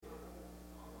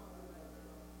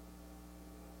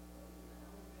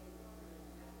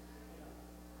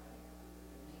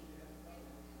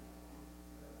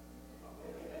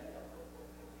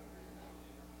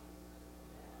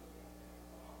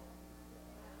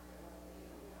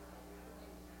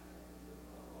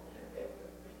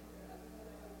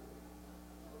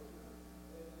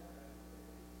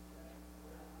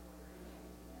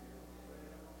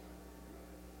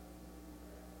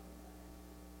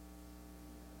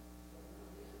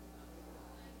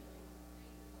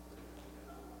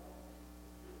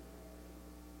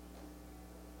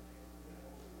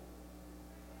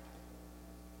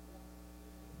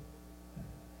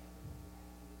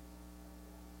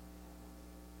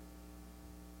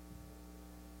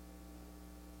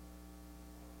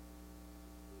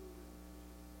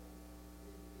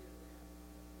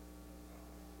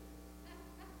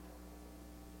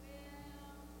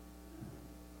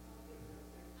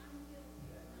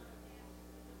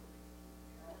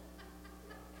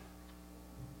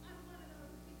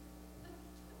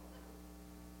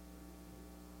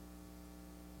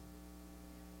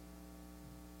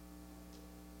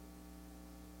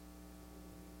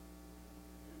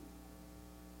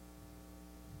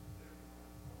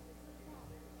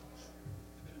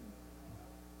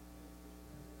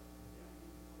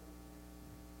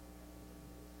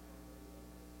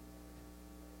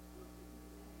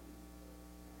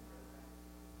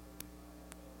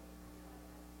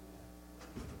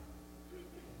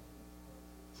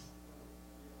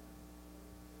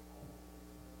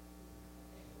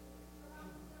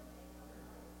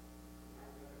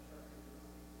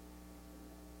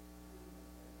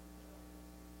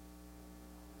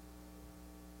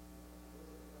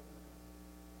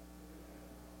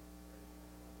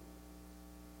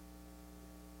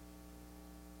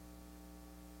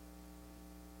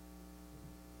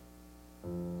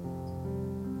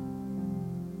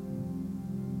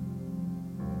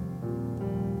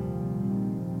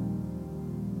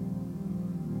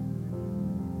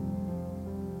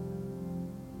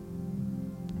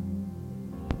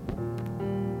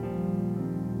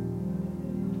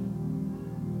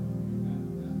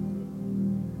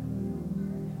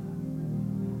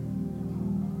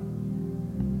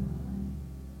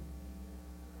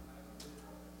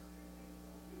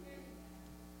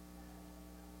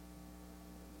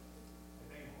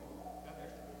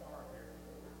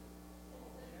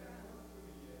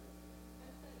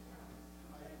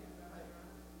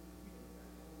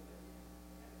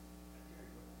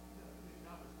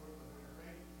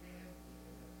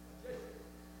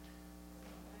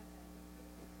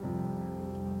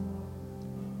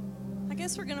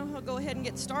guess we're going to go ahead and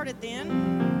get started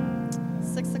then.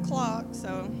 6 o'clock,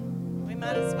 so we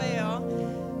might as well.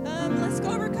 Let's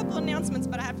go over a couple announcements,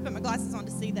 but I have to put my glasses on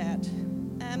to see that.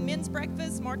 Men's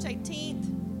breakfast, March 18th,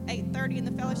 8:30 in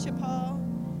the fellowship hall.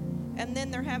 And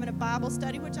then they're having a Bible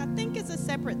study, which I think is a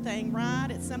separate thing, right?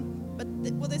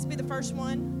 Will this be the first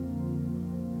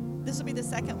one? This will be the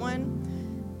second one.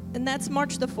 And that's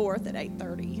March the 4th at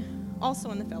 8:30, also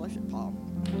in the fellowship hall.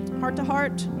 Heart to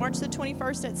Heart, March the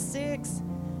 21st at 6.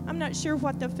 I'm not sure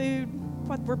what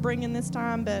we're bringing this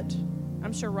time, but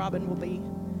I'm sure Robin will be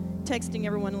texting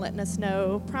everyone and letting us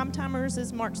know. Prime Timers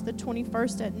is March the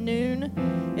 21st at noon.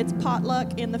 It's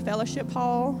potluck in the fellowship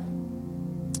hall.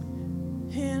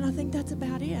 And I think that's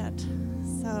about it.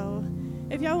 So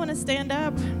if y'all want to stand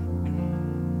up,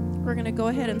 we're going to go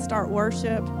ahead and start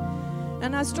worship.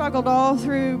 And I struggled all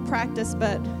through practice,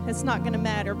 but it's not going to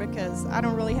matter because I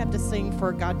don't really have to sing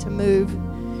for God to move.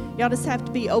 Y'all just have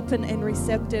to be open and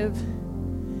receptive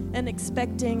and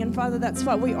expecting. And Father, that's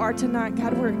what we are tonight,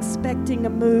 God. We're expecting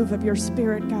a move of your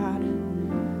Spirit, God.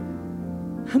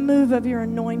 A move of your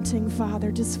anointing,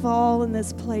 Father. Just fall in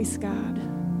this place, God.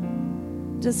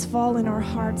 Just fall in our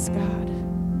hearts, God.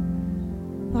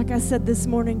 Like I said this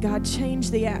morning, God, change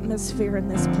the atmosphere in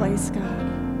this place, God.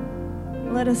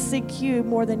 Let us seek you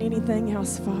more than anything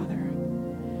else, Father.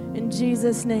 In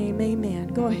Jesus' name, amen.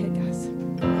 Go ahead, guys.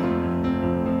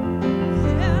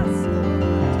 Yes, Lord.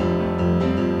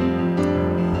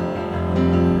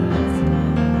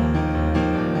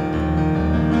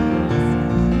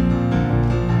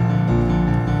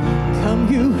 Come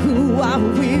you who are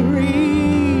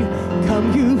weary,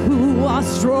 come you who are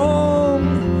strong,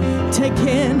 take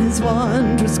in his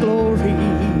wondrous glory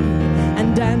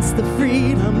and dance the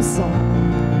freedom song.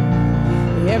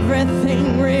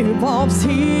 Everything revolves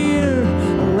here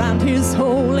around his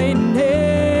holy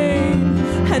name.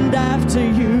 And after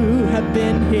you have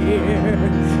been here,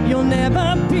 you'll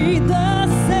never be the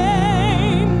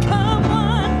same. Come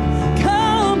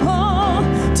on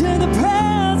to the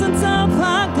presence of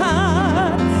our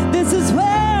God. This is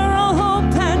where all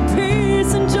hope and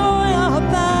peace and joy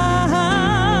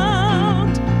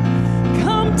abound.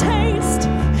 Come taste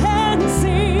and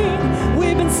see,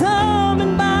 we've been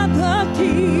summoned by the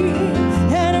King.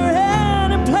 Enter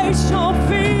in and place your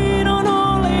feet on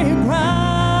holy ground.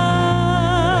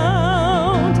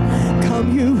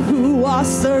 Come you who are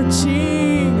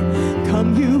searching,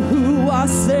 come you who are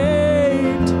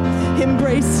saved.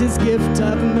 Embrace his gift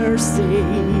of mercy,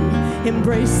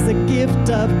 embrace the gift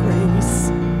of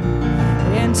grace.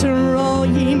 Enter all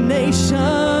ye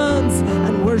nations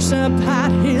and worship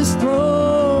at his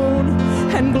throne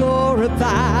and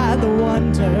glorify the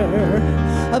wonder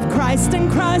of Christ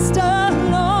and Christ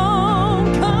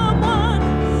alone.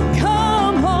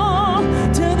 Come on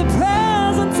to the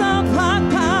presence of our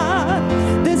God.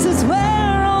 This is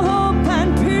where all hope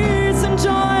and peace and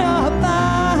joy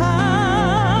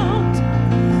abound.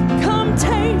 Come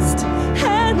taste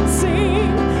and see,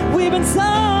 we've been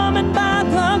summoned by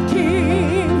the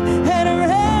King. Enter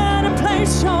in and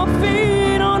place your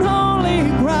feet on holy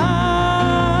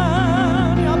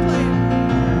ground. Y'all play it.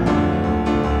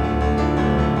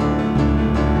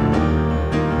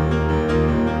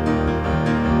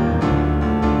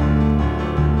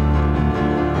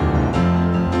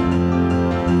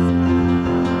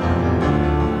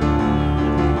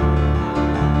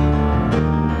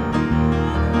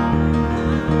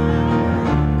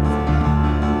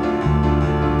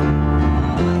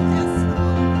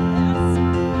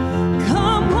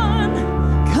 Come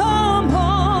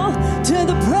on to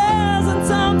the presence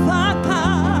of our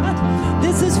God.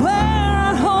 This is where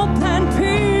our hope and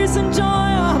peace and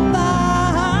joy abound.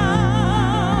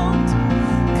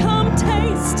 Come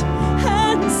taste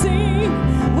and see,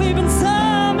 we've been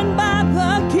summoned by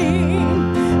the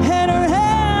King. Enter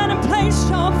in and place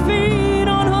your feet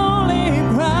on holy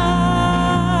ground.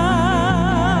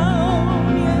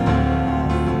 Yeah.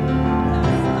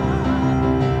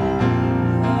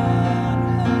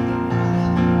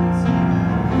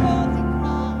 Holy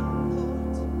ground,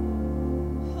 Lord.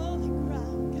 Holy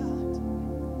ground, God.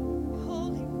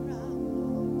 Holy ground,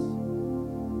 Lord.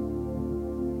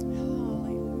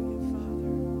 Hallelujah,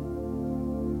 Father.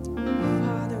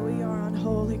 Father, we are on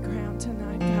holy ground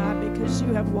tonight, God, because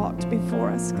you have walked before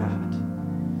us, God.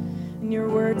 And your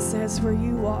word says where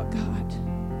you walk, God,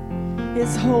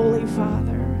 is holy,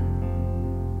 Father.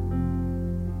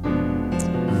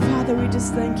 Father, we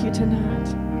just thank you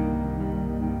tonight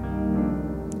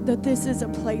that this is a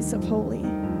place of holy,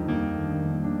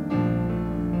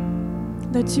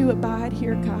 that you abide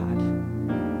here, God.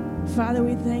 Father,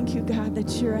 we thank you, God,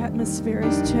 that your atmosphere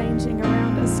is changing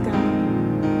around us,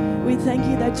 God. We thank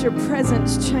you that your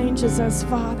presence changes us,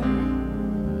 Father.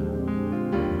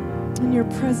 In your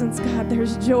presence, God,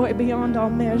 there's joy beyond all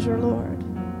measure, Lord.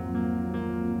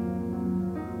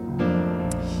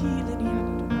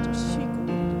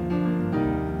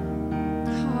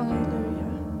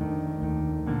 Hallelujah.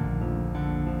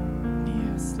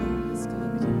 Yes, Lord. Yes,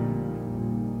 God.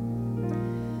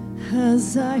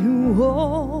 As I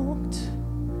walked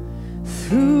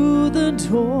through the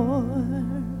door,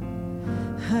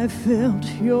 I felt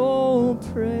your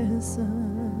presence,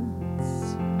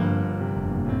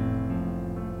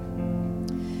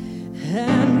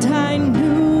 and I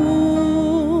knew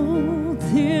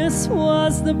this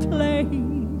was the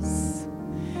place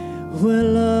where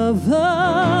love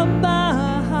abides.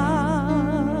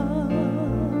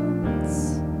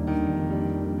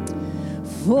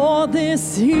 For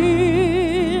this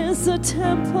is a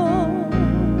temple,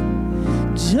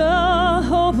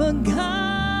 Jehovah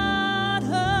God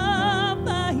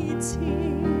Almighty,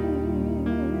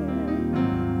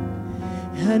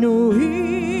 and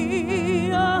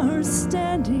we are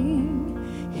standing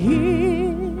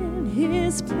in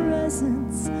His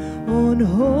presence on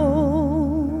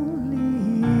holy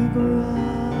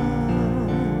ground,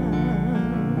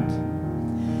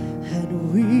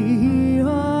 and we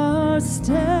are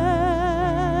standing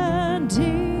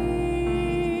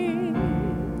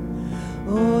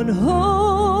on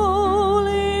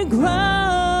holy ground,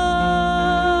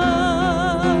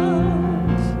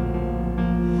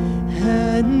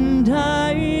 and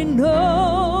I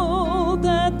know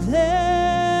that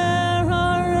there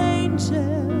are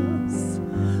angels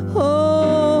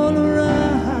all around.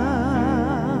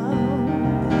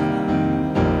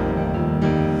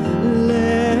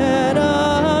 Let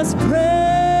us praise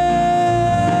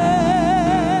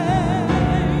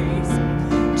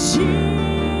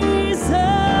Jesus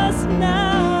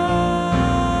now,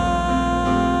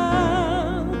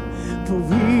 for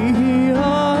we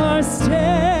are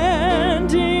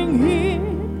standing in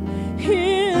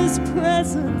His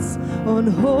presence on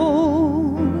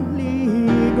holy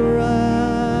ground.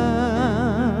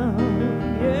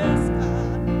 Yes,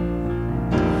 God.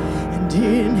 And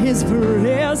in His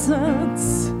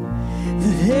presence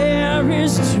there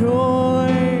is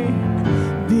joy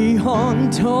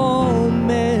beyond all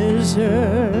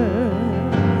measure,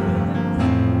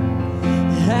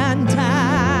 and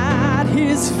at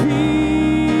His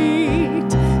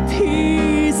feet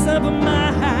peace of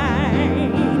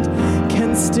mind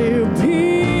can still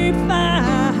be found.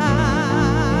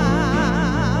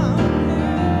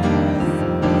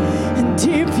 And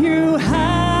if you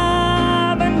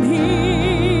have a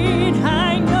need,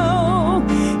 I know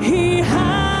He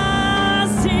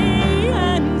has the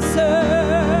answer.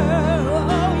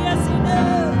 Oh, yes, He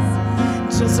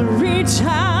does. Just reach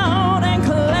out and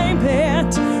claim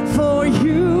it, for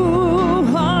you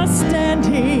are standing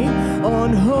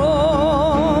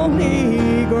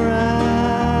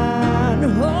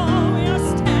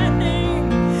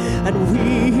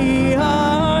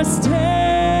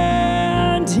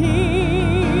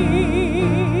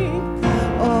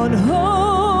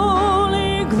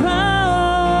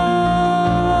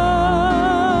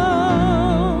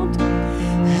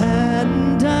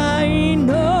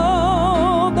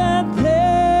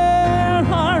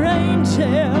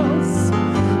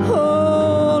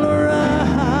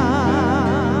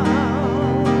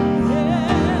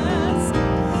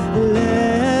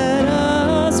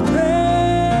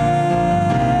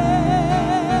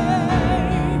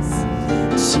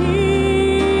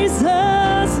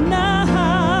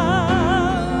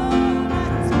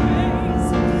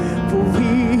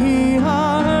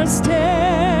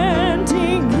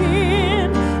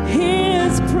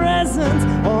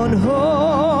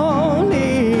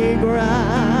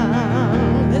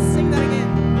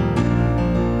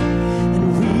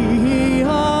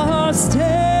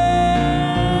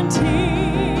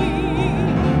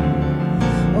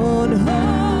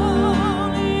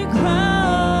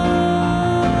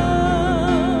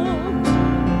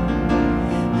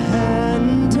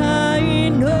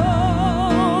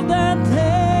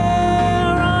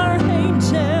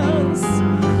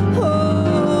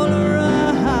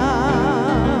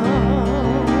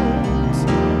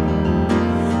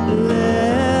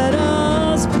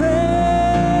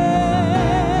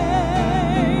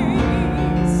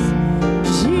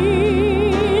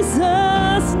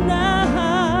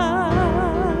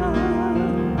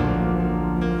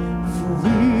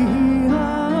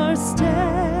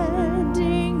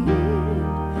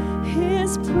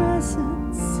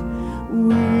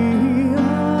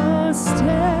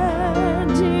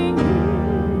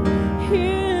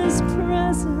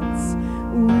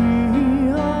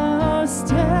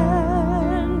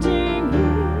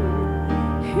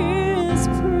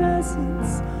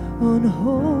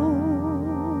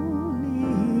on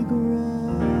holy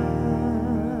ground.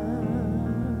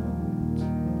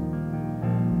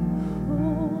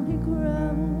 Holy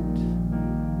ground.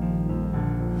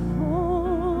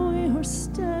 Oh, you're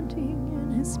standing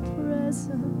in His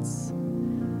presence.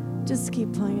 Just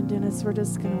keep playing, Dennis. We're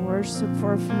just going to worship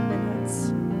for a few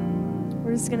minutes.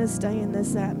 We're just going to stay in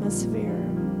this atmosphere.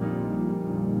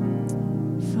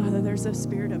 Father, there's a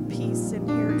spirit of peace in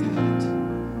here, God.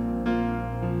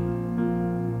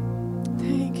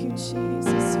 Thank you,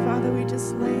 Jesus. Father, we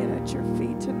just lay it at your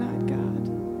feet tonight, God.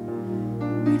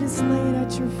 We just lay it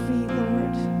at your feet,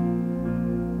 Lord.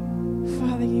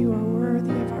 Father, you are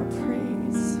worthy of our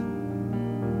praise.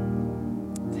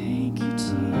 Thank you,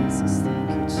 Jesus.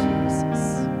 Thank you,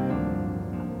 Jesus.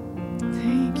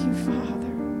 Thank you,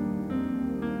 Father.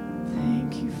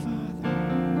 Thank you,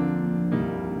 Father.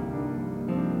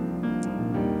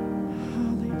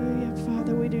 Hallelujah,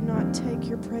 Father. We do not take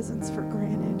your presence for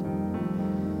granted.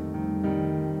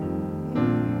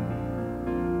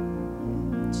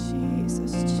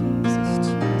 Jesus, Jesus,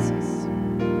 Jesus.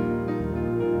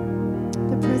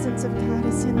 The presence of God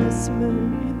is in this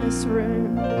room.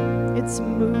 It's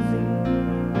moving.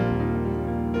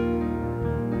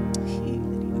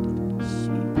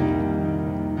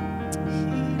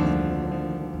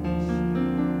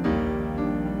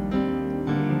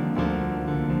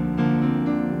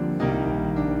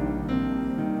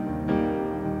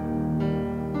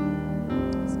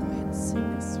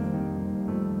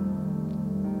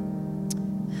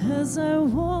 As I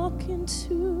walk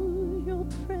into your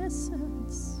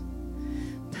presence,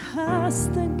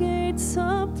 past the gates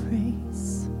of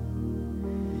praise,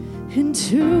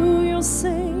 into your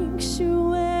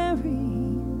sanctuary,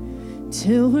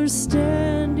 till we're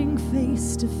standing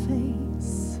face to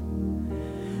face,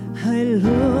 I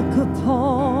look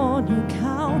upon your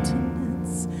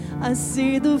countenance, I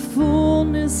see the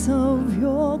fullness of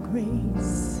your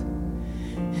grace,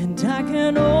 and I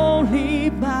can only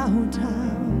bow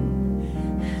down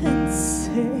and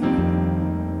say,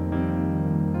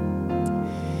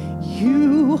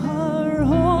 you are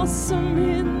awesome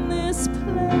in this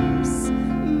place,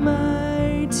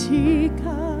 mighty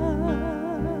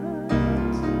God.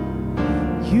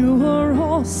 You are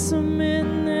awesome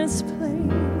in this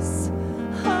place,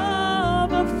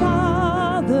 Abba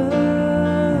Father.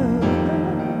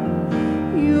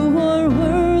 You are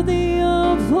worthy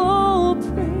of all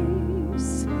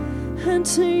praise, and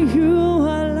to you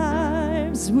our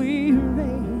lives we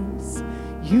raise.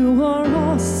 You are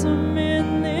awesome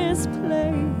in this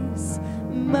place,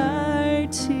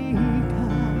 mighty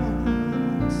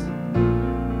God.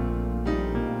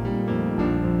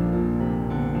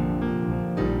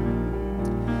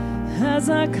 As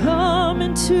I come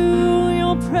into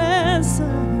your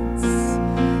presence,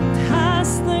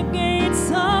 past the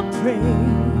gates of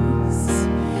praise,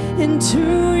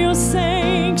 into your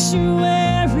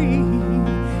sanctuary,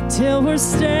 till we're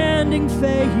standing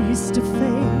face to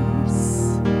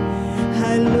face,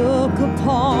 I look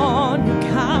upon your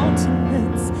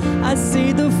countenance, I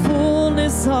see the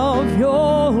fullness of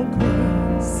your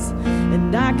grace,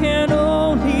 and I can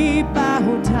only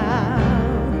bow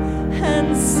down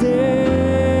and say,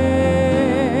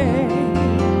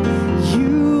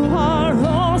 you are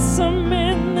awesome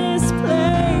in this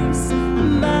place,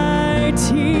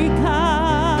 mighty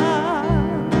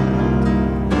God.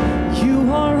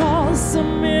 You are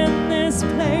awesome in this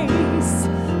place,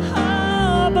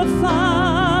 Abba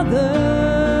Father.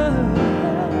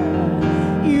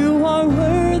 You are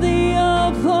worthy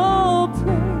of all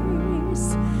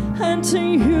praise, and to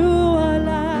you our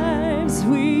lives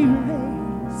we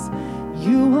raise.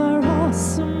 You are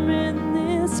awesome in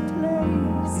this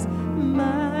place,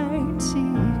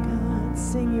 mighty God.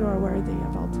 Sing, you are worthy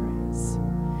of all praise.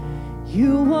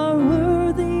 You are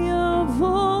worthy of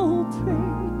all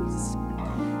praise,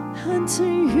 and to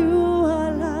you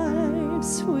our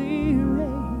lives we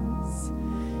raise.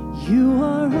 You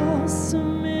are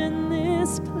awesome in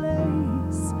this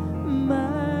place,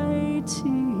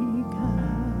 mighty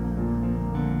God.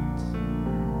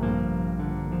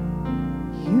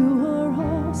 You are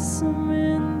awesome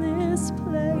in this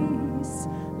place,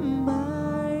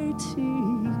 mighty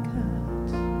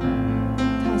God.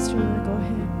 Pastor, you want to go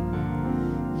ahead?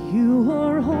 You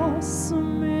are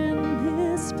awesome in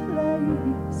this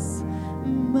place,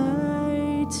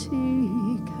 mighty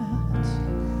God.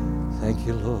 Thank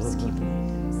you, Lord.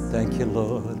 Thank you,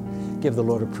 Lord. Give the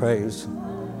Lord a praise.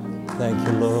 Thank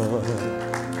you, Lord.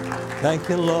 Thank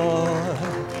you, Lord.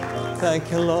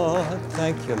 Thank you, Lord.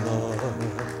 Thank you, Lord.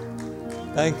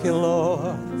 Thank you,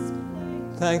 Lord.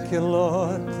 Thank you,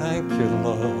 Lord. Thank you,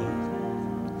 Lord.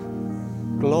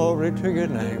 Glory to your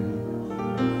name.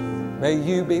 May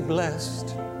you be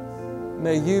blessed.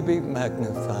 May you be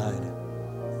magnified.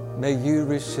 May you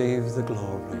receive the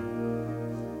glory.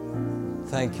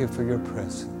 Thank you for your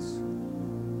presence.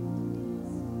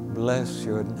 Bless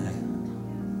your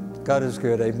name. God is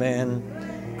good.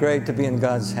 Amen. Great to be in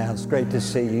God's house. Great to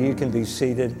see you. You can be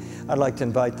seated. I'd like to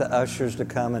invite the ushers to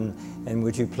come and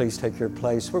would you please take your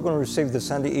place. We're going to receive the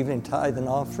Sunday evening tithe and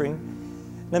offering.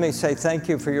 Let me say thank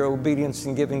you for your obedience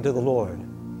in giving to the Lord.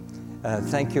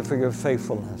 Thank you for your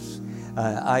faithfulness.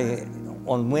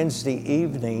 On Wednesday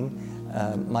evening,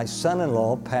 my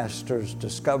son-in-law pastors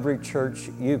Discovery Church,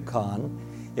 Yukon.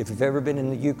 If you've ever been in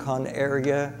the Yukon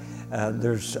area,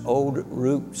 there's old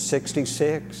Route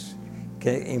 66.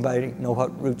 Okay, anybody know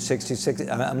what Route 66 is?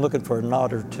 I'm looking for a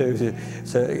nod or two.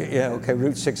 So, yeah, okay,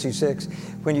 Route 66.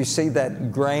 When you see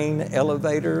that grain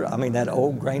elevator, that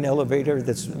old grain elevator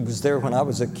that was there when I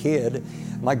was a kid,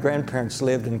 my grandparents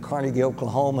lived in Carnegie,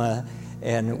 Oklahoma,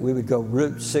 and we would go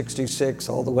Route 66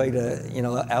 all the way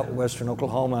to, out western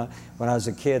Oklahoma when I was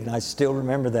a kid, and I still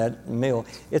remember that mill.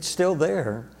 It's still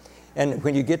there. And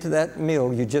when you get to that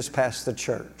mill, you just pass the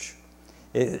church.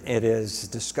 It is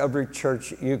Discovery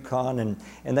Church, Yukon,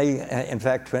 and they, in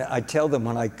fact, I tell them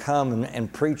when I come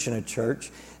and preach in a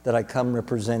church that I come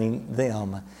representing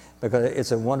them because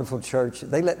it's a wonderful church.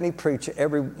 They let me preach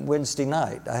every Wednesday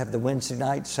night. I have the Wednesday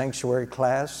night sanctuary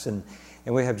class, and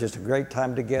we have just a great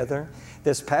time together.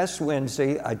 This past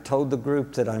Wednesday, I told the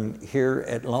group that I'm here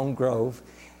at Lone Grove.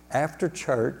 After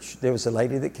church, there was a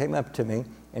lady that came up to me,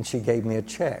 and she gave me a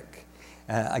check.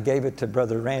 I gave it to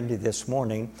Brother Randy this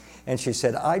morning, and she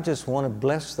said, I just want to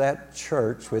bless that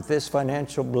church with this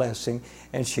financial blessing,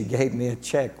 and she gave me a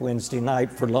check Wednesday night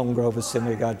for Lone Grove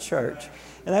Assembly of God Church.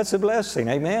 And that's a blessing,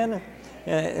 amen?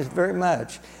 It's very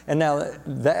much. And now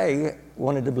they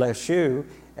wanted to bless you,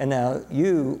 and now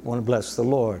you want to bless the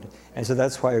Lord. And so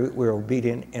that's why we're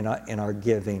obedient in our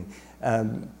giving.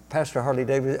 Pastor Harley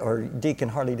Davidson, or Deacon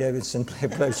Harley Davidson,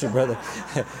 bless you, brother.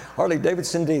 Harley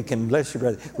Davidson Deacon, bless you,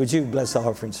 brother. Would you bless the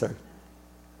offering, sir?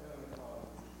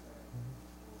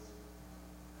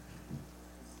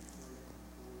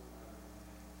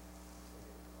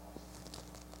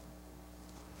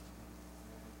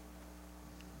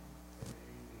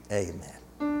 Amen.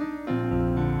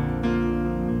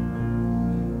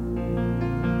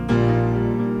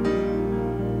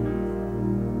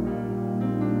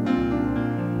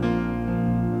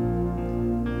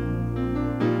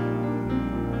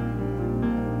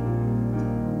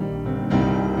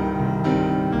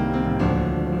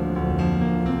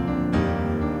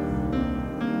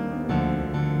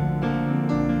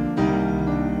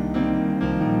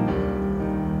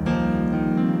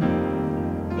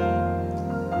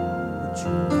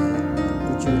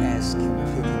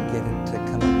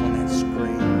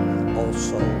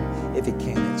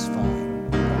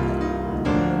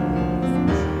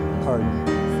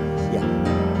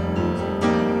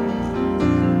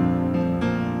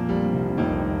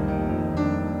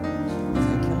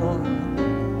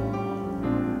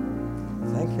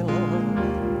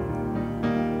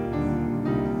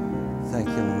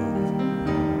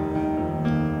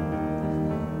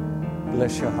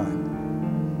 Bless your heart.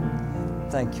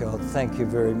 Thank you. Thank you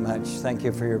very much. Thank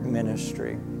you for your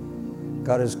ministry.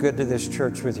 God is good to this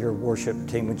church with your worship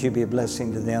team. Would you be a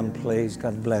blessing to them, please?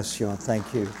 God bless you.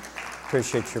 Thank you.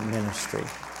 Appreciate your ministry.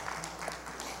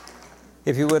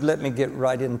 If you would, let me get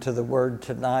right into the Word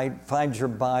tonight. Find your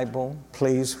Bible.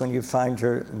 Please, when you find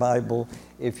your Bible,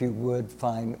 if you would,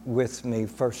 find with me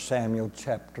 1 Samuel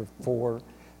chapter 4.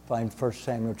 Find 1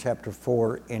 Samuel chapter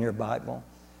 4 in your Bible.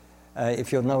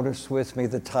 If you'll notice with me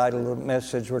the title of the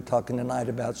message, we're talking tonight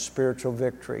about spiritual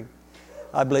victory.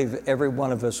 I believe every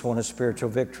one of us want a spiritual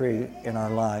victory in our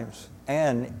lives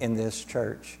and in this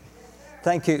church.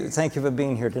 Thank you for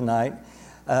being here tonight.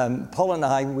 Paul and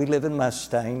I, we live in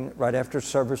Mustang. Right after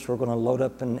service, we're going to load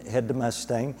up and head to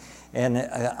Mustang. And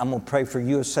I'm going to pray for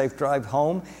you a safe drive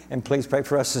home, and please pray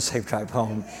for us a safe drive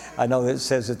home. I know it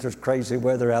says that there's crazy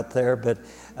weather out there, but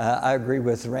I agree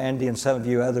with Randy and some of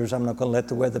you others. I'm not going to let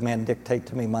the weatherman dictate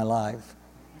to me my life.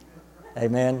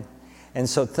 Amen. And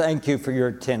so thank you for your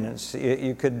attendance.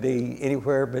 You could be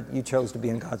anywhere, but you chose to be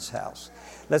in God's house.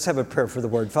 Let's have a prayer for the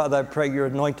Word. Father, I pray your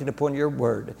anointing upon your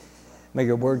Word. May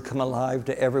your Word come alive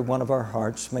to every one of our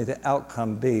hearts. May the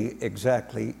outcome be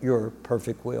exactly your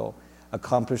perfect will.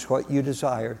 Accomplish what you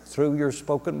desire through your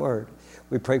spoken word.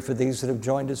 We pray for these that have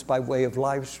joined us by way of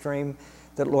live stream,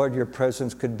 that, Lord, your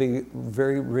presence could be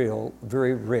very real,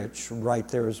 very rich right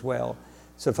there as well.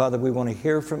 So, Father, we want to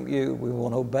hear from you. We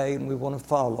want to obey and we want to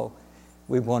follow.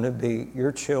 We want to be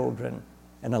your children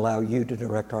and allow you to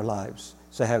direct our lives.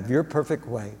 So have your perfect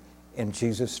way in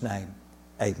Jesus' name.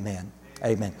 Amen.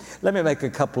 Amen. Let me make a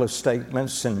couple of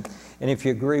statements, and if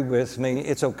you agree with me,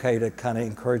 it's okay to kind of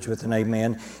encourage with an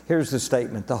amen. Here's the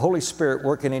statement. The Holy Spirit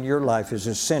working in your life is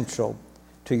essential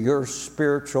to your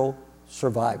spiritual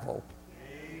survival.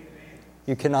 Amen.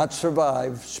 You cannot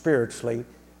survive spiritually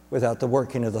without the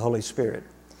working of the Holy Spirit.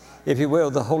 If you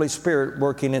will, the Holy Spirit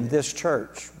working in this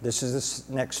church, this is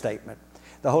the next statement.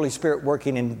 The Holy Spirit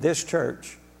working in this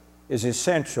church is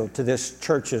essential to this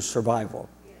church's survival.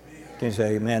 Can you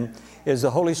say amen? It is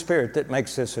the Holy Spirit that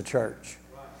makes this a church.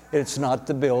 It's not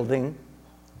the building.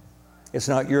 It's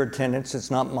not your attendance.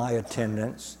 It's not my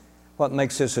attendance. What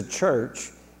makes this a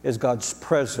church is God's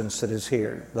presence that is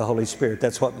here, the Holy Spirit.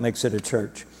 That's what makes it a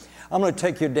church. I'm going to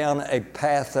take you down a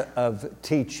path of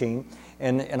teaching,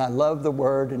 and I love the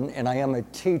Word, and I am a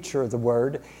teacher of the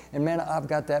Word. And man, I've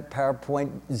got that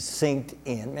PowerPoint synced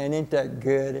in. Man, ain't that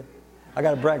good? I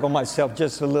got to brag on myself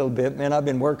just a little bit. Man, I've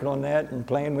been working on that and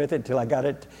playing with it till I got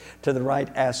it to the right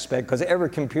aspect, because every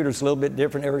computer's a little bit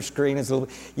different. Every screen is a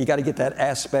little, you got to get that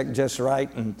aspect just right.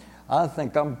 And I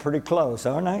think I'm pretty close,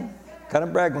 aren't I? Kind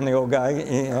of brag on the old guy.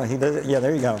 You know, he does it. Yeah,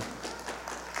 there you go.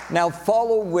 Now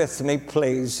follow with me,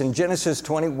 please. In Genesis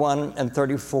 21 and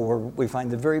 34, we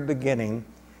find the very beginning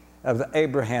of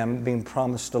Abraham being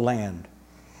promised a land.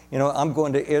 You know, I'm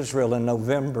going to Israel in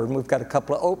November, and we've got a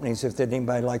couple of openings if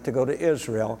anybody like to go to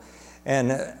Israel.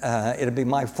 And it'll be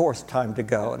my 4th time to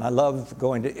go, and I love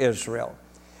going to Israel.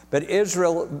 But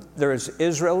Israel, there is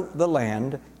Israel the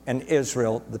land and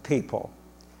Israel the people.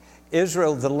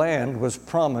 Israel the land was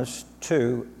promised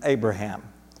to Abraham.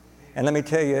 And let me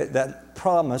tell you, that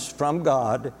promise from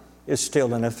God is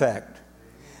still in effect.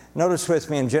 Notice with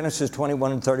me in Genesis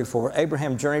 21 and 34,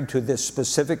 Abraham journeyed to this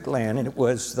specific land, and it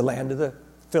was the land of the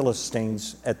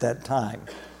Philistines at that time.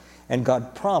 And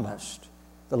God promised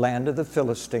the land of the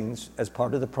Philistines as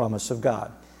part of the promise of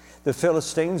God. The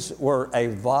Philistines were a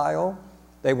vile,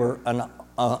 they were an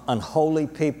unholy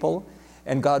people,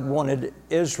 and God wanted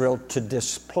Israel to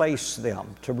displace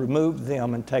them, to remove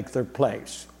them and take their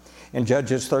place. In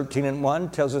Judges 13 and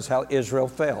 1 tells us how Israel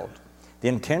failed. The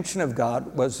intention of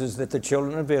God was that the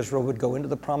children of Israel would go into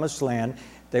the promised land,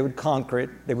 they would conquer it,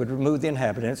 they would remove the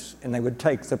inhabitants, and they would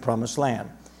take the promised land.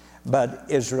 But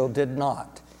Israel did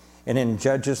not. And in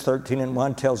Judges 13 and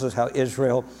 1 tells us how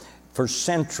Israel, for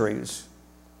centuries,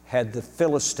 had the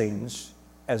Philistines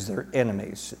as their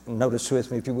enemies. Notice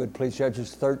with me, if you would, please,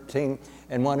 Judges 13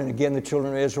 and 1. And again, the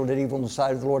children of Israel did evil in the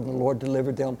sight of the Lord, and the Lord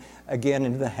delivered them again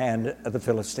into the hand of the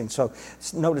Philistines. So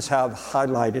notice how I've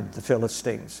highlighted the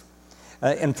Philistines.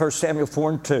 In 1 Samuel 4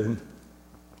 and 2,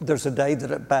 there's a day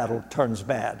that a battle turns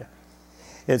bad.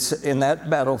 It's in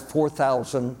that battle,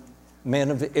 4,000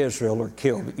 men of Israel are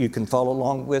killed. You can follow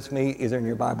along with me either in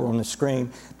your Bible or on the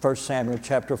screen. 1 Samuel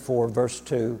chapter 4, verse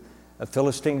 2, a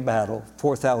Philistine battle,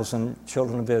 4,000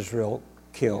 children of Israel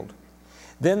killed.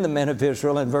 Then the men of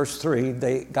Israel, in verse 3,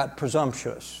 they got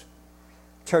presumptuous.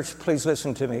 Church, please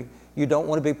listen to me. You don't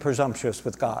want to be presumptuous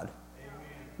with God.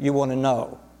 You want to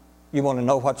know. You want to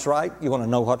know what's right. You want to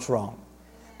know what's wrong.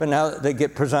 But now they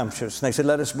get presumptuous. And they said,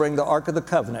 let us bring the Ark of the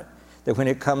Covenant, that when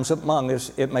it comes among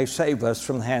us, it may save us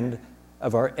from the hand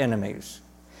of our enemies.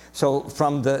 So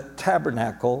from the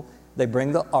tabernacle, they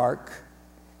bring the ark,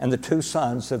 and the 2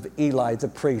 sons of Eli the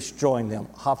priest join them,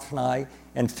 Hophni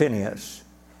and Phinehas.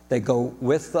 They go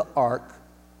with the ark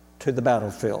to the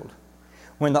battlefield.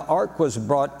 When the ark was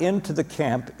brought into the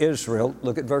camp, Israel,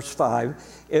 look at verse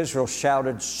 5, Israel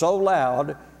shouted so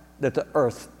loud that the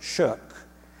earth shook.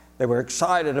 They were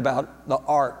excited about the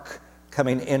ark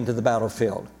coming into the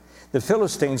battlefield. The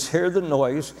Philistines hear the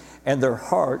noise, and their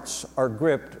hearts are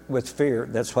gripped with fear.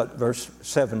 That's what verse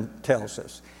 7 tells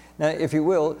us. Now, if you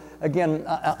will, again,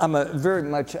 I'm very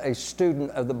much a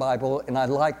student of the Bible, and I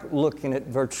like looking at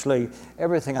virtually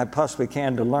everything I possibly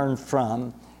can to learn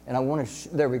from. And I want to,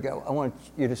 there we go. I want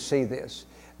you to see this.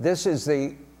 This is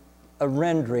a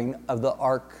rendering of the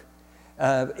ark.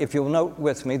 If you'll note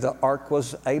with me, the ark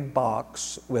was a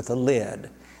box with a lid.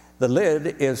 The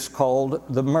lid is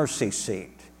called the mercy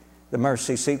seat. The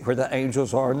mercy seat where the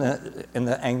angels are and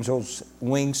the angels'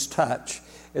 wings touch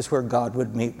is where God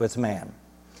would meet with man.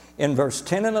 In verse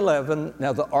 10 and 11,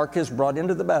 now the ark is brought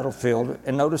into the battlefield,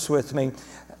 and notice with me,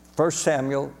 1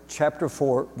 Samuel chapter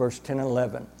 4, verse 10 and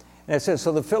 11. And it says,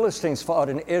 so the Philistines fought,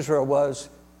 and Israel was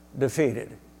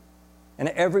defeated. And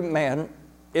every man,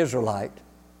 Israelite,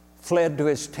 fled to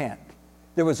his tent.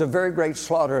 There was a very great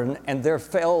slaughter, and there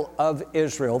fell of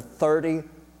Israel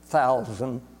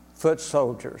 30,000 foot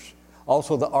soldiers.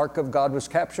 Also, the ark of God was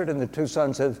captured, and the 2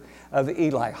 sons of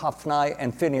Eli, Hophni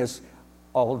and Phinehas,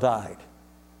 all died.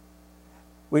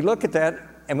 We look at that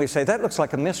and we say, that looks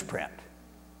like a misprint.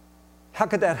 How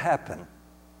could that happen?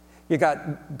 You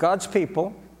got God's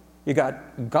people, you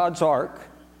got God's ark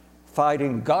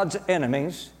fighting God's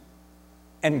enemies,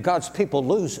 and God's people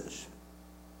loses.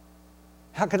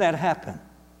 How can that happen?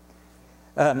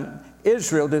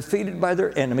 Israel, defeated by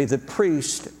their enemy, the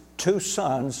priest, 2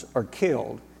 sons are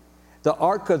killed. The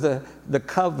Ark of the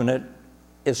Covenant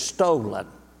is stolen.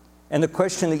 And the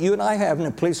question that you and I have,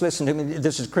 and please listen to me,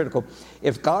 this is critical.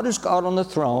 If God is God on the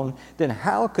throne, then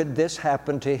how could this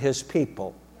happen to His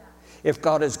people? If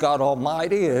God is God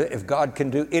Almighty, if God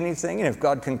can do anything, and if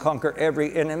God can conquer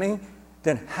every enemy,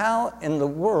 then how in the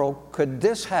world could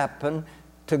this happen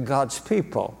to God's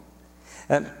people?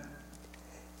 When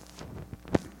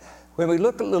we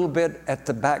look a little bit at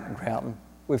the background,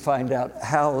 we find out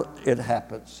how it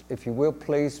happens. If you will,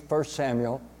 please, 1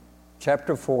 Samuel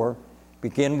chapter 4,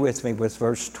 begin with me with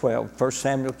verse 12. 1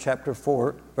 Samuel chapter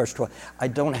 4, verse 12. I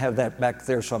don't have that back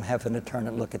there, so I'm having to turn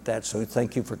and look at that, so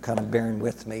thank you for kind of bearing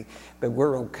with me, but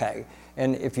we're okay.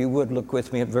 And if you would, look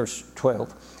with me at verse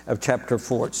 12 of chapter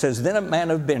 4. It says, Then a man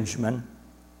of Benjamin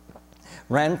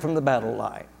ran from the battle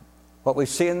line. What we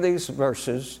see in these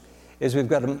verses is we've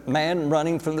got a man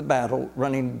running from the battle,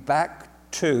 running back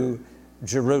to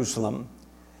Jerusalem.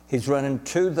 He's running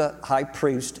to the high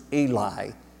priest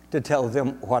Eli to tell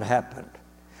them what happened.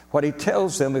 What he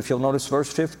tells them, if you'll notice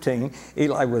verse 15,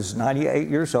 Eli was 98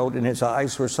 years old and his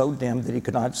eyes were so dim that he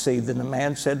could not see. Then the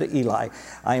man said to Eli,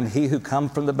 I am he who come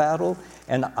from the battle,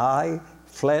 and I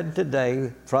fled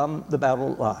today from the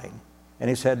battle line. And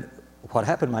he said, What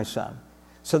happened, my son?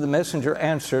 So the messenger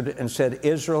answered and said,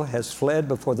 Israel has fled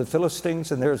before the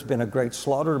Philistines, and there has been a great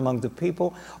slaughter among the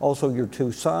people. Also your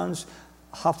 2 sons,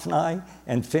 Hophni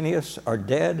and Phinehas, are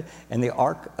dead, and the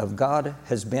ark of God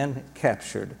has been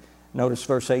captured. Notice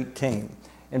verse 18.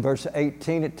 In verse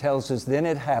 18 it tells us, Then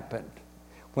it happened,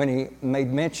 when he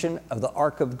made mention of the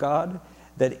ark of God,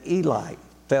 that Eli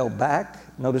fell back.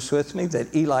 Notice with me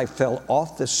that Eli fell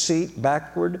off the seat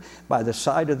backward by the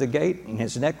side of the gate, and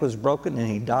his neck was broken, and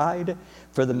he died.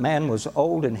 For the man was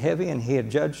old and heavy, and he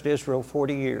had judged Israel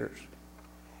 40 years.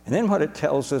 And then what it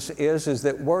tells us is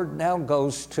that word now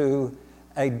goes to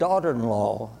a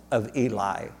daughter-in-law of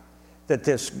Eli, that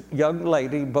this young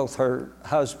lady, both her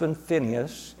husband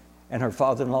Phinehas and her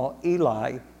father-in-law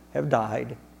Eli have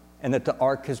died, and that the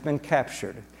ark has been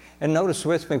captured. And notice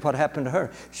with me what happened to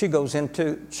her. She goes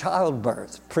into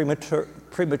childbirth,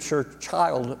 premature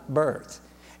childbirth.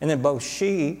 And then both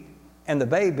she and the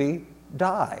baby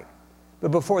die. But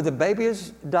before the baby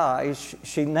dies,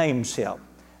 she names him.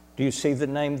 Do you see the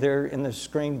name there in the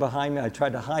screen behind me? I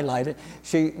tried to highlight it.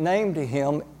 She named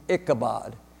him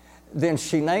Ichabod. Then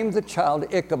she named the child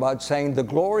Ichabod, saying, The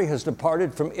glory has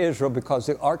departed from Israel because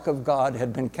the ark of God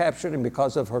had been captured, and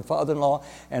because of her father-in-law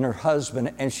and her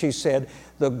husband. And she said,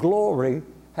 The glory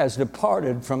has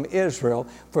departed from Israel,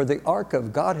 for the ark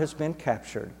of God has been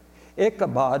captured.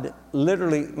 Ichabod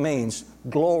literally means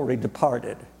glory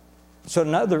departed. So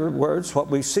in other words, what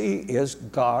we see is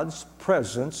God's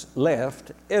presence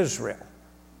left Israel.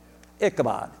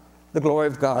 Ichabod, the glory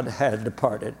of God had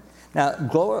departed. Now,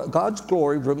 God's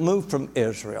glory removed from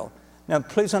Israel. Now,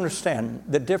 please understand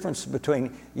the difference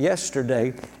between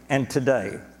yesterday and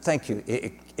today. Thank you.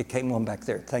 It came on back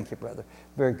there. Thank you, brother.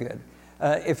 Very good.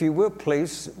 If you will,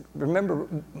 please, remember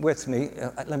with me.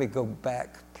 Let me go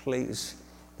back, please.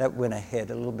 That went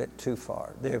ahead a little bit too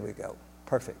far. There we go.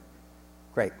 Perfect.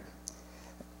 Great.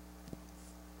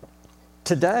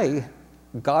 Today,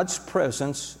 God's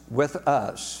presence with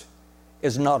us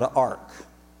is not an ark.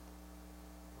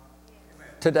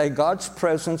 Today, God's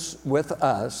presence with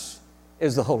us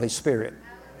is the Holy Spirit.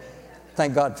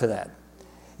 Thank God for that.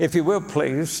 If you will,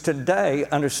 please, today,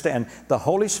 understand the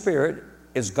Holy Spirit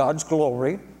is God's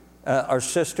glory. Our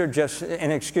sister just,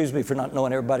 and excuse me for not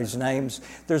knowing everybody's names,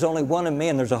 there's only one of me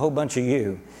and there's a whole bunch of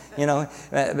you, you know.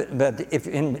 But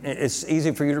it's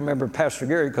easy for you to remember Pastor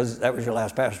Gary because that was your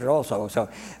last pastor also. So,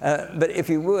 but if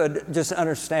you would, just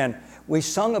understand, we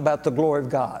sung about the glory of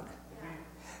God.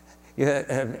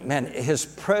 Man, His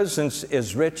presence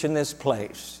is rich in this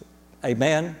place.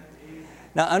 Amen?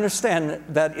 Now understand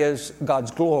that is God's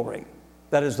glory.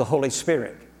 That is the Holy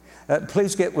Spirit.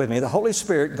 Please get with me. The Holy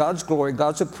Spirit, God's glory,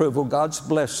 God's approval, God's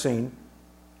blessing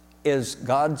is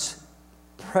God's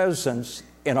presence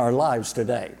in our lives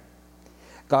today.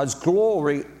 God's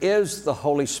glory is the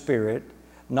Holy Spirit,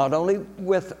 not only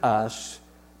with us,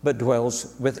 but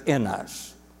dwells within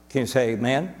us. Can you say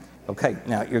amen? Okay,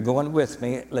 now you're going with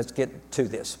me. Let's get to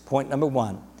this. Point number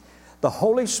 1. The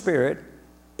Holy Spirit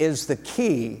is the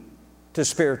key to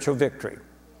spiritual victory.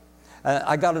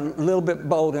 I got a little bit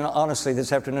bold, and honestly,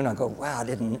 this afternoon I go, wow,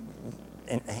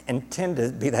 and tend to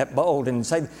be that bold and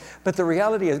say, but the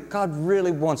reality is God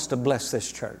really wants to bless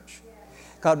this church.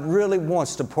 God really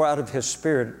wants to pour out of His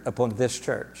Spirit upon this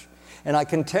church. And I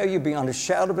can tell you beyond a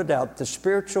shadow of a doubt, the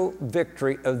spiritual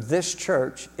victory of this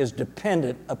church is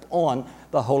dependent upon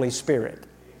the Holy Spirit.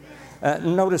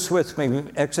 Notice with me,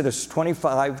 Exodus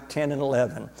 25, 10 and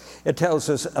 11. It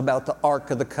tells us about the Ark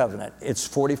of the Covenant. It's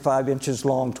 45 inches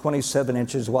long, 27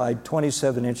 inches wide,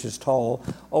 27 inches tall,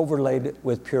 overlaid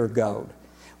with pure gold.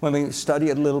 When we study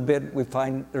it a little bit, we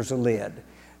find there's a lid.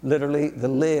 Literally, the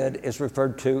lid is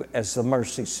referred to as the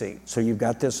mercy seat. So you've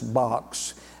got this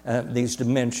box, these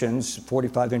dimensions,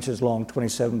 45 inches long,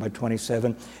 27 by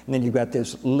 27, and then you've got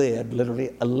this lid,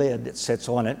 literally a lid that sits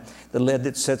on it. The lid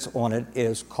that sits on it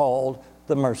is called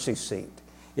the mercy seat.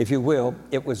 If you will,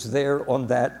 it was there on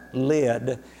that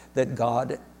lid that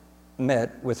God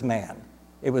met with man.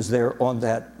 It was there on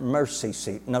that mercy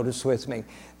seat. Notice with me,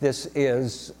 this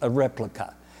is a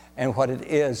replica. And what it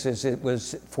is it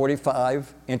was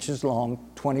 45 inches long,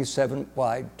 27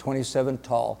 wide, 27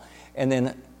 tall, and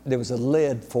then there was a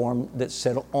lid formed that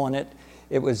sat on it.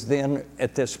 It was then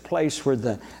at this place where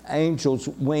the angel's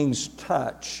wings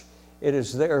touch. It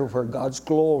is there where God's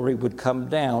glory would come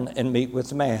down and meet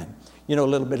with man. You know a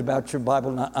little bit about your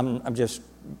Bible. I'm just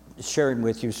sharing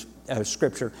with you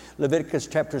Scripture. Leviticus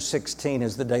chapter 16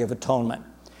 is the Day of Atonement.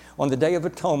 On the Day of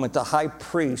Atonement, the high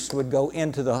priest would go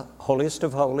into the holiest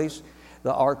of holies.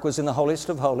 The ark was in the holiest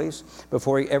of holies.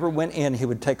 Before he ever went in, he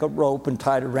would take a rope and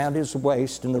tie it around his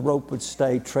waist, and the rope would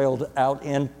stay trailed out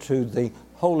into the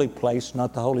holy place,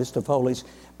 not the holiest of holies,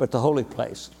 but the holy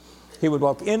place. He would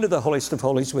walk into the holiest of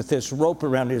holies with this rope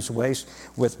around his waist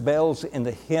with bells in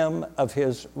the hem of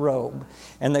his robe.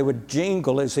 And they would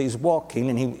jingle as he's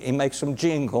walking, and he makes them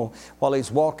jingle while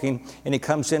he's walking, and he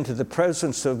comes into the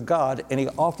presence of God, and he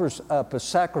offers up a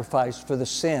sacrifice for the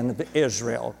sin of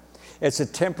Israel. It's a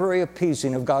temporary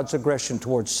appeasing of God's aggression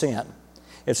towards sin.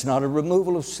 It's not a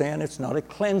removal of sin. It's not a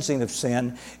cleansing of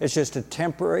sin. It's just a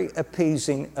temporary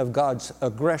appeasing of God's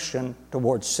aggression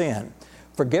towards sin.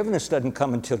 Forgiveness doesn't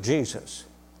come until Jesus.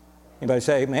 Anybody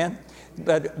say amen?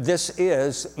 But this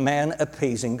is man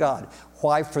appeasing God.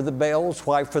 Why for the bells?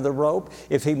 Why for the rope?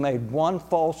 If he made one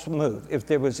false move, if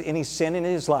there was any sin in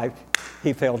his life,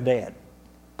 he fell dead.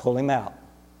 Pull him out.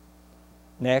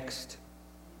 Next.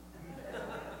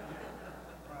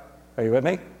 Are you with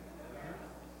me?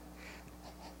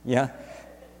 Yeah?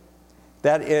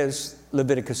 That is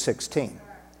Leviticus 16.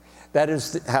 That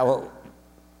is how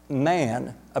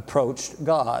man approached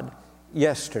God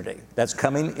yesterday. That's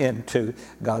coming into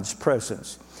God's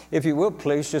presence. If you will,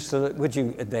 please, just would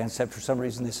you advance that? For some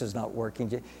reason, this is not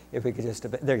working. If we could just,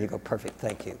 there you go, perfect,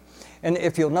 thank you. And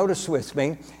if you'll notice with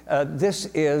me, this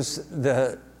is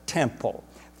the temple.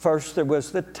 First, there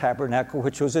was the tabernacle,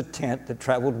 which was a tent that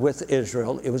traveled with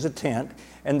Israel. It was a tent.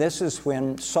 And this is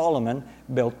when Solomon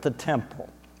built the temple.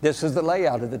 This is the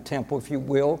layout of the temple, if you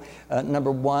will.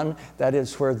 Number one, that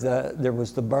is where there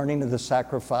was the burning of the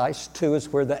sacrifice. Two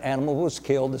is where the animal was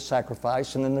killed, the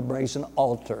sacrifice, and then the brazen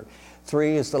altar.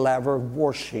 Three is the laver of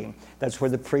washing. That's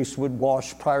where the priest would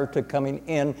wash prior to coming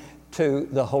in to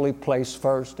the holy place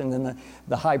first, and then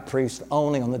the high priest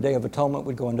only on the Day of Atonement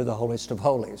would go into the holiest of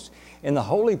holies. In the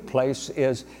holy place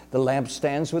is the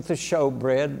lampstands with the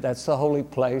showbread. That's the holy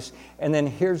place. And then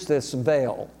here's this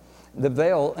veil. The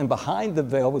veil, and behind the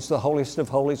veil was the holiest of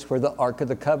holies where the Ark of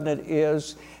the Covenant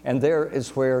is, and there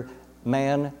is where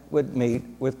man would meet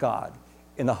with God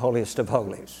in the holiest of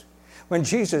holies. When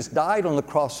Jesus died on the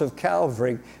cross of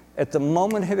Calvary, at the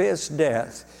moment of his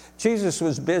death, Jesus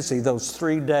was busy those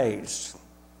 3 days.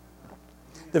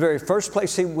 The very first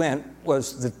place he went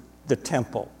was the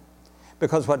temple,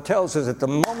 because what tells us at the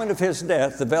moment of his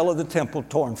death, the veil of the temple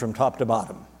torn from top to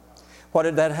bottom. What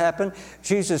did that happen?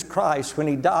 Jesus Christ, when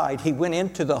he died, he went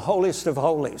into the holiest of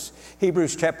holies.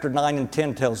 Hebrews chapter 9 and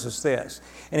 10 tells us this.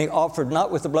 And he offered not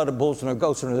with the blood of bulls and of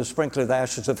goats and the sprinkling of the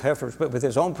ashes of heifers, but with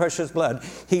his own precious blood,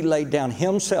 he laid down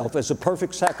himself as a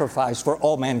perfect sacrifice for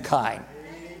all mankind.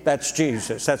 That's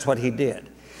Jesus. That's what he did.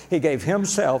 He gave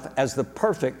himself as the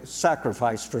perfect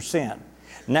sacrifice for sin.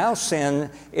 Now sin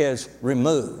is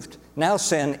removed. Now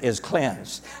sin is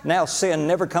cleansed. Now sin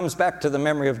never comes back to the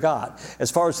memory of God.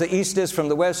 As far as the east is from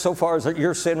the west, so far as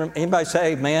your sin. Anybody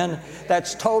say amen?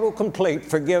 That's total, complete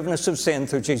forgiveness of sin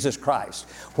through Jesus Christ.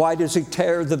 Why does he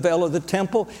tear the veil of the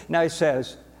temple? Now he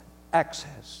says,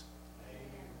 access.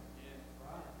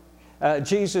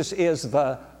 Jesus is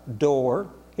the door.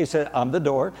 He said, I'm the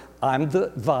door. I'm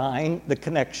the vine, the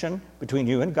connection between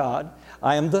you and God.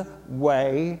 I am the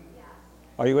way.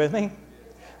 Are you with me?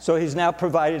 So he's now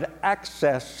provided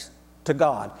access to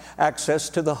God, access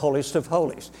to the holiest of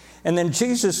holies. And then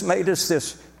Jesus made us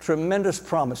this tremendous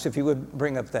promise, if you would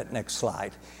bring up that next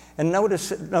slide. And notice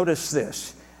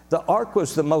this. The ark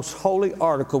was the most holy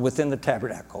article within the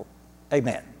tabernacle.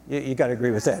 Amen. You got to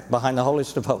agree with that, behind the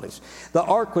holiest of holies. The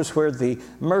ark was where the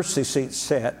mercy seat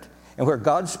sat and where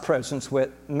God's presence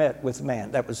met with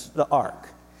man. That was the ark.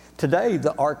 Today,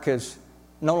 the ark is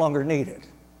no longer needed.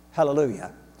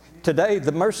 Hallelujah. Today,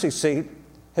 the mercy seat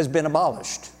has been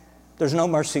abolished. There's no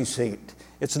mercy seat.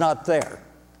 It's not there.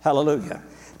 Hallelujah.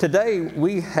 Today,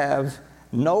 we have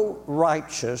no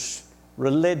righteous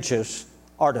religious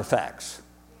artifacts.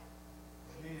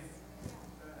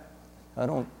 I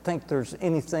don't think there's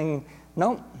anything,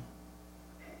 no.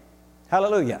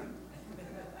 Hallelujah.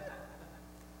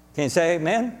 Can you say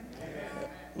amen?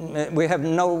 Amen. We have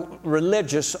no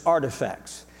religious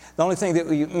artifacts. The only thing that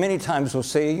we many times will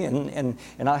see, and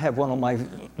I have one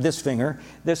on this finger,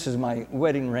 this is my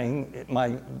wedding ring,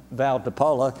 my vow to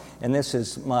Paula, and this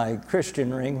is my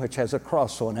Christian ring, which has a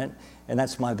cross on it, and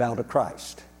that's my vow to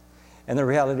Christ. And the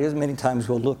reality is, many times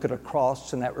we'll look at a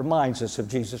cross, and that reminds us of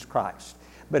Jesus Christ.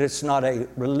 But it's not a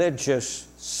religious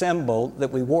symbol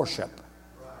that we worship.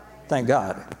 Thank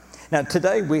God. Now,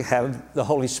 today we have the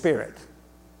Holy Spirit.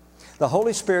 The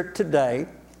Holy Spirit today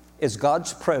is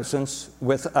God's presence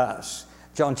with us.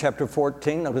 John chapter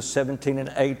 14, notice 17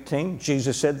 and 18,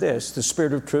 Jesus said this, "The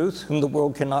Spirit of truth, whom the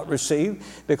world cannot receive,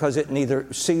 because it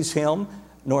neither sees him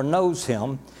nor knows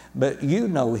him, but you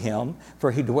know him,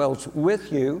 for he dwells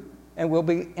with you and will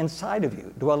be inside of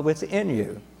you, dwell within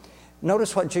you."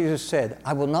 Notice what Jesus said,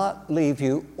 "I will not leave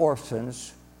you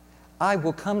orphans. I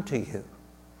will come to you."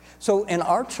 So in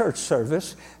our church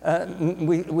service,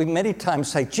 we many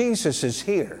times say, Jesus is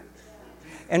here.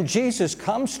 And Jesus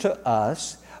comes to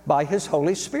us by His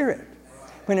Holy Spirit.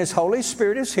 When His Holy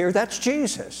Spirit is here, that's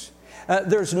Jesus.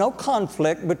 There's no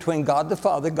conflict between God the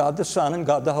Father, God the Son, and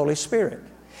God the Holy Spirit.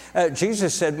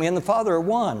 Jesus said, "Me and the Father are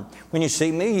one. When you see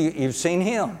me, you've seen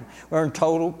Him." We're in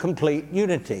total, complete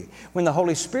unity. When the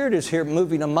Holy Spirit is here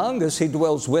moving among us, He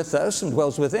dwells with us and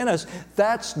dwells within us.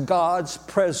 That's God's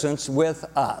presence with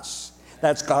us.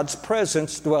 That's God's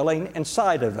presence dwelling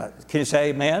inside of us. Can you say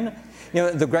amen? You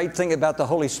know, the great thing about the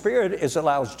Holy Spirit is it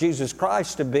allows Jesus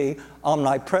Christ to be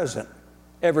omnipresent,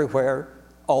 everywhere,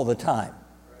 all the time.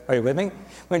 Are you with me?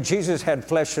 When Jesus had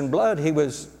flesh and blood, He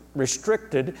was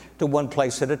restricted to one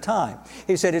place at a time.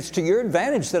 He said, "It's to your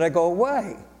advantage that I go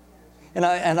away." And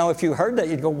I know if you heard that,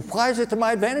 you'd go, "Why is it to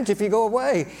my advantage if you go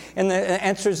away?" And the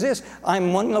answer is this: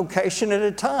 I'm one location at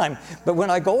a time. But when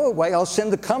I go away, I'll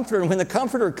send the Comforter. And when the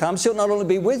Comforter comes, He'll not only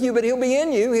be with you, but He'll be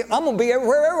in you. I'm going to be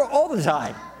everywhere all the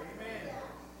time.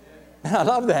 And I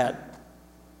love that.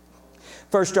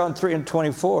 1 John 3 and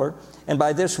 24, "And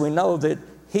by this we know that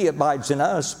He abides in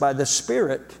us by the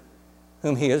Spirit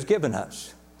whom He has given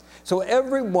us." So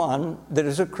everyone that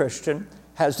is a Christian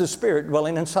has the Spirit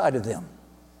dwelling inside of them.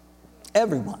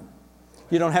 Everyone.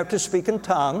 You don't have to speak in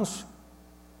tongues.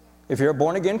 If you're a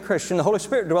born-again Christian, the Holy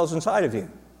Spirit dwells inside of you.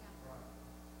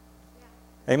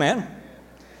 Amen?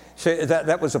 See,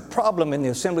 that was a problem in the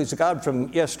Assemblies of God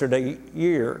from yesterday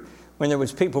year, when there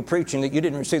was people preaching that you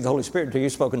didn't receive the Holy Spirit until you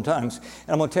spoke in tongues.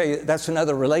 And I'm going to tell you, that's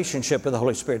another relationship with the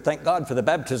Holy Spirit. Thank God for the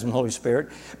baptism of the Holy Spirit.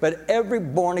 But every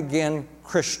born-again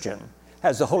Christian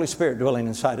has the Holy Spirit dwelling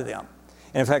inside of them.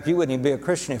 And in fact, you wouldn't even be a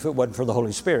Christian if it wasn't for the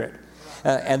Holy Spirit.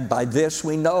 And by this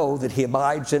we know that He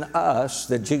abides in us,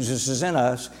 that Jesus is in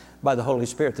us, by the Holy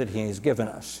Spirit that He has given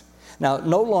us. Now,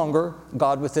 no longer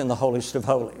God within the holiest of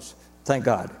holies. Thank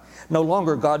God. No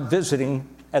longer God visiting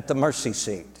at the mercy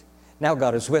seat. Now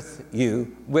God is with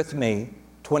you, with me,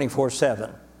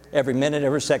 24/7, every minute,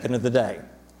 every second of the day.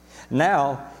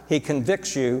 Now He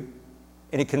convicts you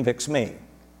and He convicts me.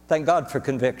 Thank God for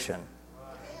conviction.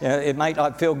 You know, it might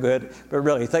not feel good, but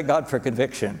really, thank God for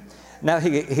conviction. Now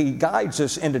he guides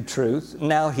us into truth.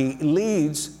 Now He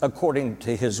leads according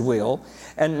to His will.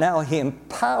 And now He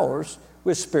empowers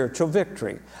with spiritual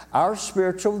victory. Our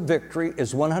spiritual victory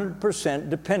is 100%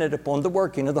 dependent upon the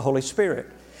working of the Holy Spirit.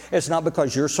 It's not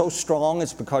because you're so strong,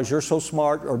 it's because you're so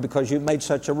smart, or because you've made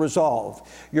such a resolve.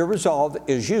 Your resolve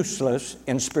is useless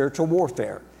in spiritual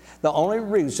warfare. The only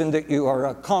reason that you are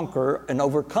a conqueror, an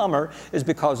overcomer, is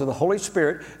because of the Holy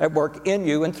Spirit at work in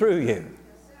you and through you.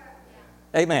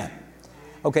 Amen.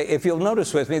 Okay, if you'll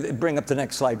notice with me, bring up the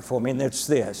next slide for me, and it's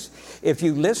this. If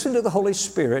you listen to the Holy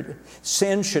Spirit,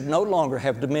 sin should no longer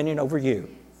have dominion over you.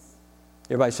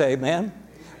 Everybody say amen?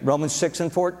 Romans 6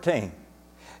 and 14.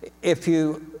 If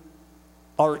you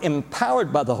are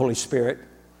empowered by the Holy Spirit,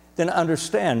 then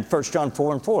understand 1 John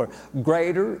 4 and 4.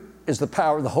 Greater is the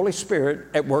power of the Holy Spirit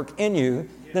at work in you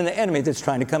than the enemy that's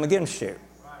trying to come against you.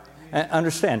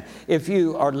 Understand, if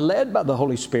you are led by the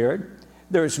Holy Spirit,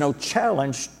 there is no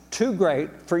challenge too great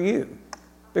for you,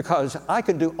 because I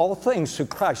can do all things through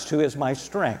Christ who is my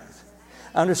strength.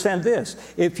 Understand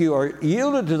this, if you are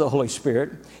yielded to the Holy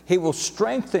Spirit, He will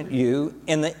strengthen you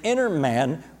in the inner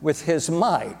man with His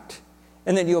might.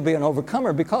 And then you'll be an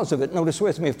overcomer because of it. Notice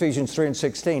with me Ephesians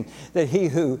 3:16, that He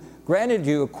who granted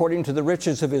you according to the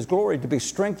riches of His glory to be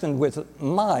strengthened with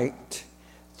might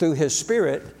through His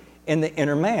Spirit in the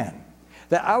inner man.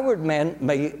 The outward man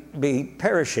may be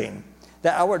perishing.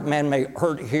 The outward man may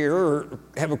hurt here, or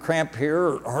have a cramp here,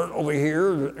 or hurt over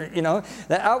here, you know.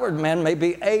 The outward man may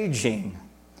be aging.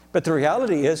 But the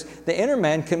reality is, the inner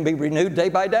man can be renewed day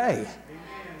by day. Amen.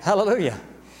 Hallelujah.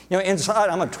 You know, inside,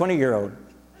 I'm a 20-year-old.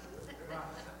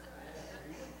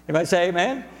 You might say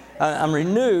amen? I'm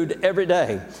renewed every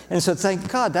day. And so thank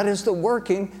God, that is the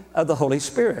working of the Holy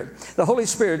Spirit. The Holy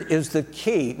Spirit is the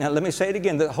key. Now let me say it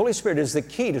again. The Holy Spirit is the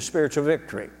key to spiritual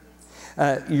victory.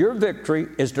 Your victory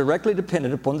is directly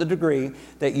dependent upon the degree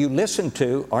that you listen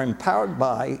to, are empowered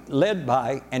by, led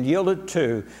by, and yielded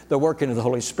to the working of the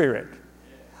Holy Spirit.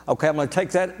 Okay, I'm going to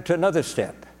take that to another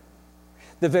step.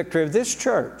 The victory of this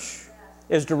church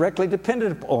is directly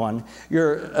dependent upon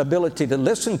your ability to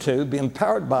listen to, be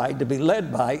empowered by, to be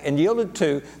led by, and yielded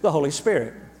to the Holy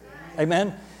Spirit.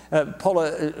 Amen?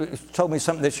 Paula told me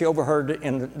something that she overheard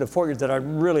in the foyer that I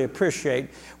really appreciate,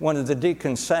 one of the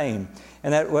deacons saying,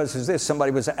 and that was this.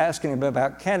 Somebody was asking him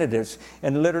about candidates,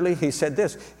 and literally he said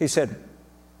this. He said,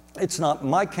 it's not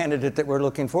my candidate that we're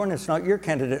looking for, and it's not your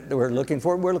candidate that we're looking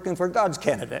for. We're looking for God's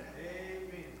candidate.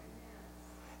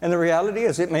 And the reality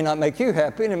is, it may not make you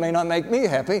happy, and it may not make me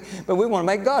happy, but we want to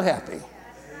make God happy.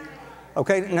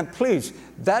 Okay, now please,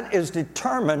 that is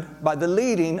determined by the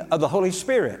leading of the Holy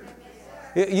Spirit.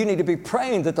 You need to be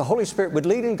praying that the Holy Spirit would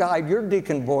lead and guide your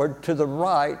deacon board to the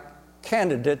right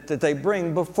candidate that they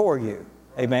bring before you.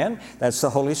 Amen? That's the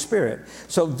Holy Spirit.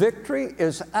 So victory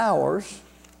is ours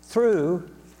through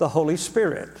the Holy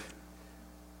Spirit.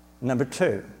 Number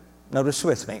 2, notice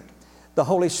with me, the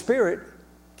Holy Spirit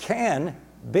can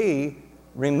be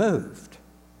removed.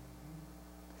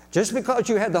 Just because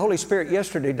you had the Holy Spirit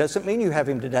yesterday doesn't mean you have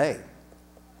Him today.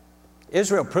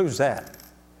 Israel proves that.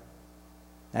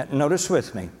 Now, notice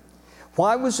with me,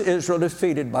 why was Israel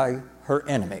defeated by her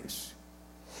enemies?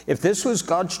 If this was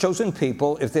God's chosen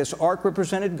people, if this ark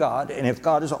represented God, and if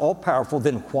God is all-powerful,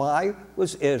 then why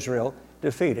was Israel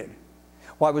defeated?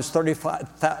 Why was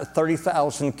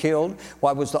 30,000 killed?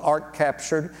 Why was the ark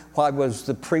captured? Why was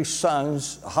the priest's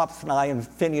sons, Hophni and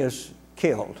Phinehas,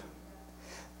 killed?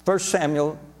 1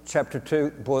 Samuel chapter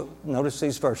 2, notice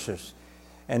these verses.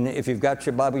 And if you've got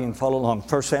your Bible, you can follow along.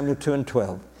 1 Samuel 2 and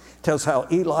 12 tells how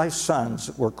Eli's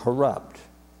sons were corrupt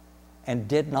and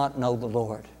did not know the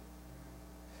Lord.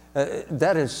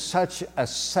 That is such a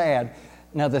sad...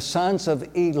 Now the sons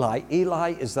of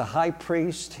Eli is the high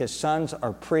priest, his sons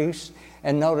are priests,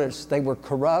 and notice they were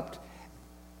corrupt,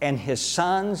 and his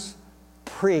sons,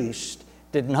 priests,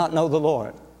 did not know the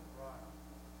Lord.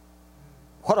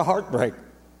 What a heartbreak.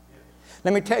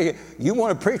 Let me tell you, you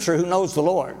want a preacher who knows the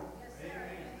Lord.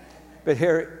 But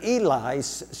here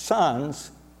Eli's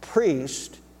sons,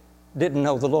 priests, didn't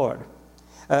know the Lord.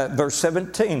 Verse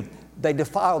 17, they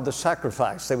defiled the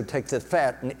sacrifice. They would take the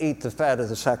fat and eat the fat of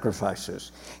the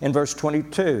sacrifices. In verse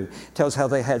 22, tells how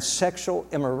they had sexual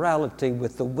immorality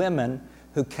with the women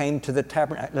who came to the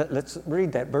tabernacle. Let's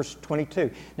read that, verse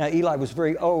 22. Now Eli was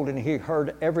very old, and he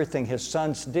heard everything his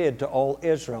sons did to all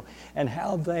Israel, and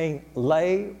how they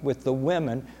lay with the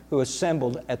women who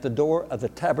assembled at the door of the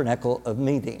tabernacle of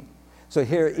meeting. So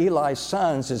here Eli's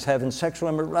sons is having sexual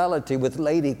immorality with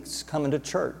ladies coming to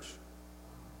church.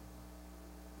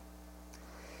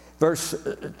 Verse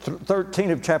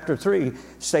 13 of chapter 3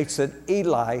 states that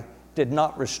Eli did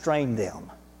not restrain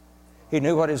them. He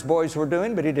knew what his boys were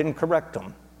doing, but he didn't correct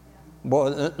them. Boy,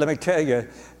 let me tell you,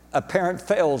 a parent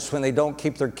fails when they don't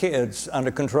keep their kids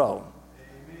under control.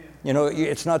 Amen. You know,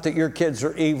 it's not that your kids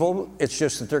are evil, it's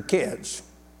just that they're kids.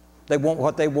 They want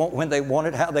what they want, when they want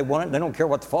it, how they want it. They don't care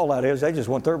what the fallout is, they just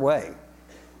want their way.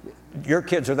 Your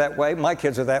kids are that way, my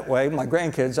kids are that way, my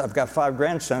grandkids, I've got 5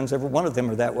 grandsons, every one of them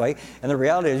are that way. And the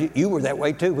reality is you were that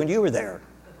way too when you were there.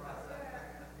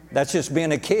 That's just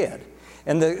being a kid.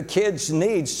 And the kids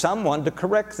need someone to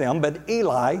correct them, but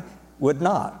Eli would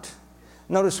not.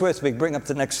 Notice with me, bring up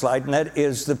the next slide, and that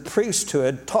is the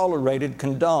priesthood tolerated,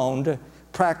 condoned,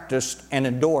 practiced, and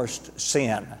endorsed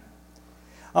sin.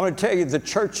 I'm going to tell you, the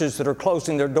churches that are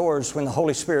closing their doors when the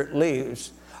Holy Spirit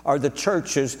leaves are the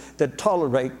churches that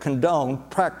tolerate, condone,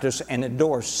 practice, and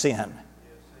endorse sin.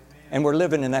 And we're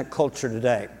living in that culture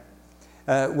today.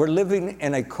 We're living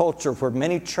in a culture where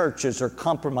many churches are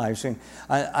compromising.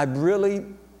 I really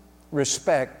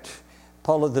respect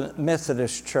Paul of the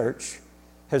Methodist Church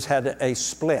has had a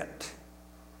split.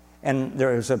 And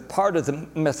there is a part of the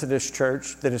Methodist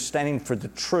Church that is standing for the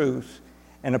truth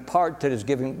and a part that is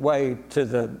giving way to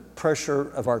the pressure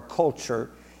of our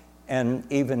culture and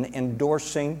even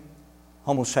endorsing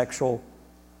homosexual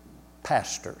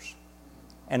pastors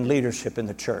and leadership in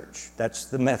the church. That's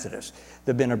the Methodists.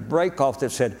 There's been a break-off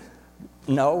that said,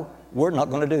 no, we're not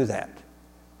going to do that.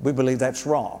 We believe that's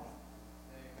wrong.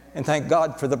 And thank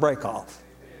God for the break-off.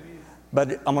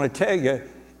 But I'm going to tell you,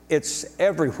 it's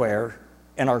everywhere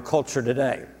in our culture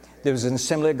today. There was an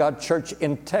Assembly of God church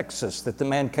in Texas that the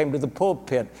man came to the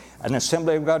pulpit, an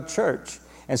Assembly of God church,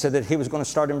 and said that he was going to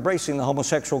start embracing the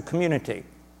homosexual community.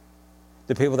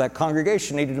 The people of that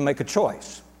congregation needed to make a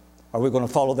choice. Are we going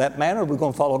to follow that man or are we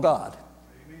going to follow God?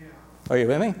 Amen. Are you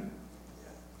with me?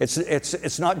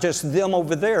 It's not just them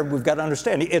over there. We've got to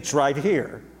understand it's right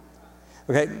here.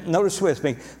 Okay, notice with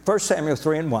me, 1 Samuel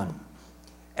 3:1.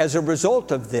 As a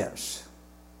result of this,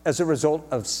 as a result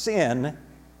of sin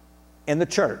in the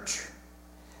church,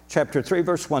 chapter 3,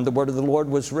 verse 1, the word of the Lord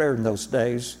was rare in those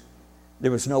days.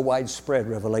 There was no widespread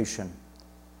revelation.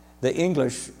 The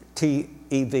English,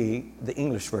 TEV, the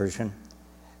English version,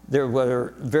 there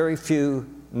were very few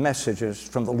messages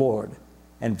from the Lord,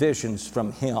 and visions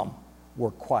from Him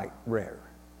were quite rare.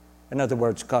 In other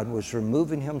words, God was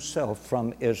removing Himself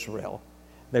from Israel.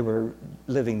 They were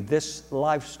living this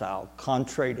lifestyle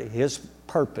contrary to His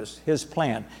purpose, His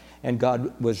plan, and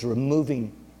God was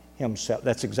removing Himself.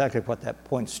 That's exactly what that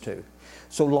points to.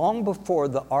 So long before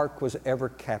the ark was ever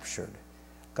captured,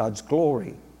 God's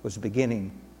glory was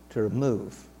beginning to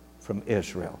remove from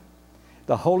Israel.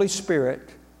 The Holy Spirit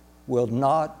will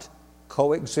not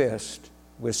coexist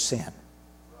with sin.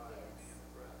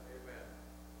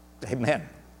 Amen.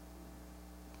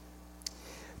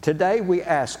 Today we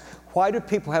ask, why do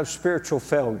people have spiritual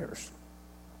failures?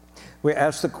 We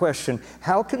ask the question,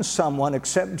 how can someone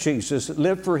accept Jesus,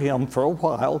 live for Him for a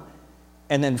while,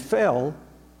 and then fail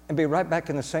and be right back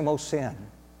in the same old sin?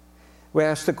 We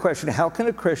ask the question, how can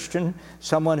a Christian,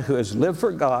 someone who has lived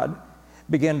for God,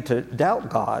 begin to doubt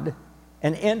God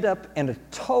and end up in a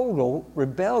total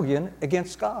rebellion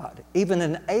against God? Even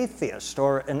an atheist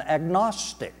or an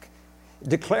agnostic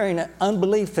declaring an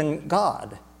unbelief in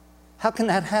God. How can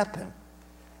that happen?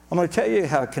 I'm going to tell you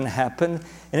how it can happen,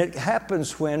 and it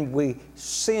happens when we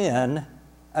sin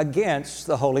against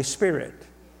the Holy Spirit.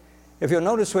 If you'll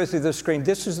notice with me the screen,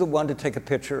 this is the one to take a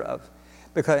picture of.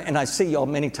 And I see y'all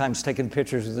many times taking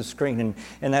pictures of the screen,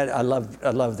 and that, I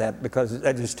love that, because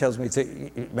that just tells me,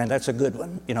 man, that's a good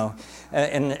one, you know,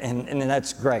 and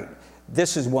that's great.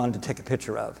 This is one to take a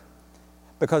picture of,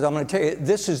 because I'm going to tell you,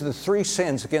 this is the 3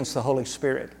 sins against the Holy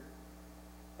Spirit.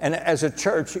 And as a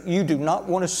church, you do not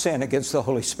want to sin against the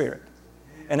Holy Spirit.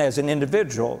 And as an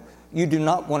individual, you do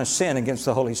not want to sin against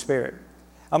the Holy Spirit.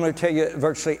 I'm going to tell you,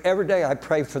 virtually every day I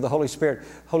pray for the Holy Spirit.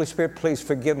 Holy Spirit, please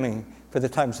forgive me for the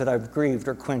times that I've grieved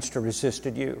or quenched or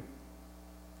resisted you.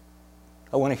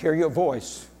 I want to hear your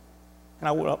voice, and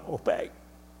I want to obey,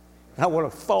 and I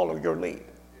want to follow your lead.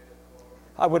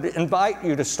 I would invite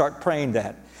you to start praying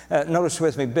that. Notice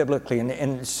with me biblically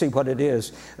and see what it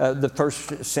is. The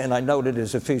first sin I noted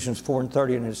is Ephesians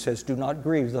 4:30, and it says, do not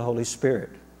grieve the Holy Spirit.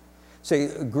 See,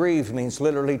 grieve means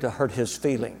literally to hurt His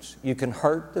feelings. You can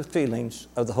hurt the feelings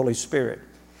of the Holy Spirit.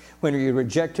 When you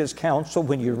reject His counsel,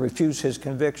 when you refuse His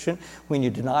conviction, when you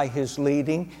deny His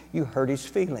leading, you hurt His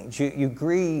feelings. You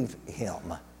grieve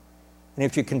Him. And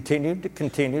if you continue to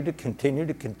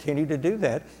do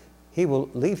that, He will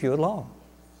leave you alone.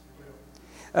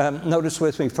 Notice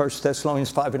with me 1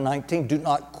 Thessalonians 5:19, do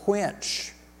not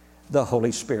quench the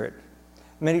Holy Spirit.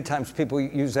 Many times people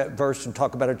use that verse and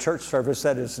talk about a church service.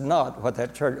 That is not what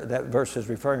that verse is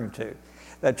referring to.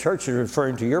 That church is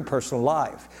referring to your personal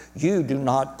life. You do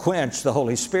not quench the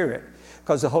Holy Spirit,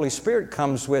 because the Holy Spirit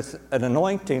comes with an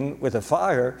anointing, with a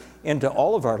fire into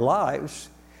all of our lives,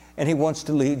 and He wants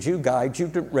to lead you, guide you,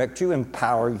 direct you,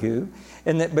 empower you.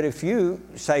 But if you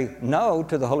say no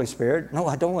to the Holy Spirit, no,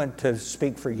 I don't want to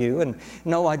speak for you, and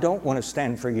no, I don't want to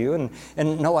stand for you,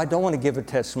 and no, I don't want to give a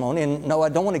testimony, and no, I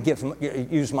don't want to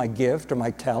use my gift or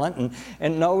my talent,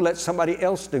 and no, let somebody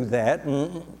else do that,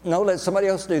 and no, let somebody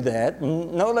else do that,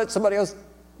 and no, let somebody else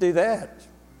do that.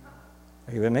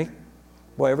 Are you with me?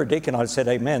 Boy, every deacon ought to said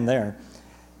amen there.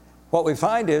 What we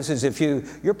find is if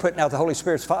you're putting out the Holy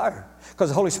Spirit's fire, because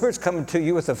the Holy Spirit's coming to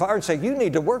you with the fire and say, you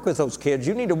need to work with those kids,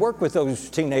 you need to work with those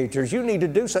teenagers, you need to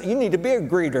do something, you need to be a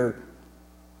greeter.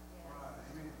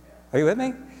 Are you with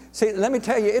me? See, let me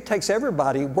tell you, it takes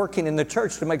everybody working in the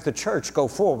church to make the church go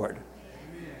forward.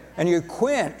 And you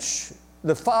quench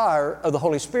the fire of the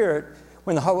Holy Spirit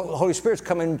when the Holy Spirit's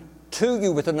coming to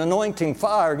you with an anointing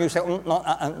fire, and you say,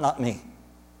 not me.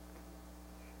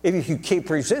 If you keep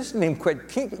resisting Him,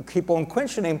 keep on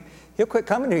quenching Him, He'll quit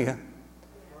coming to you.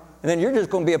 And then you're just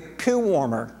going to be a pew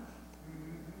warmer.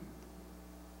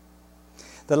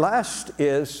 The last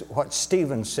is what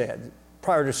Stephen said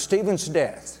prior to Stephen's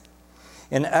death.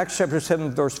 In Acts chapter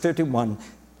 7, verse 51,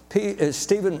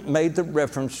 Stephen made the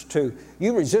reference to,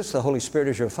 you resist the Holy Spirit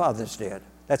as your fathers did.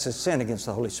 That's a sin against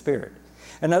the Holy Spirit.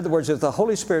 In other words, if the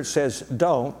Holy Spirit says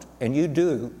don't, and you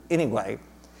do anyway,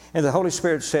 and the Holy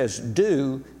Spirit says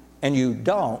do, and you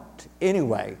don't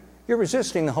anyway, you're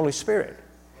resisting the Holy Spirit.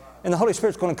 And the Holy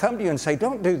Spirit's going to come to you and say,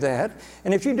 don't do that.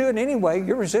 And if you do it anyway,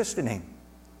 you're resisting Him.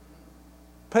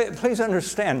 Please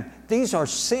understand, these are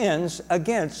sins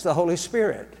against the Holy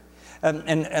Spirit.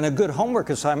 And a good homework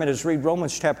assignment is read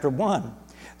Romans chapter 1.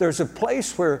 There's a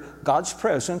place where God's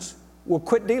presence will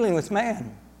quit dealing with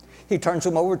man. He turns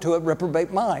them over to a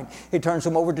reprobate mind. He turns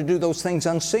them over to do those things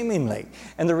unseemingly.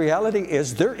 And the reality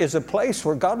is there is a place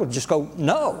where God would just go,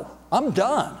 no, I'm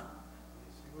done.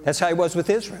 That's how He was with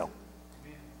Israel.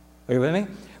 Are you with me?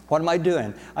 What am I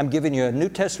doing? I'm giving you a New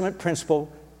Testament principle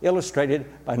illustrated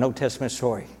by an Old Testament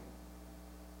story.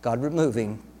 God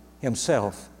removing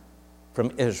Himself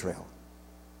from Israel.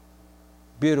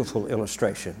 Beautiful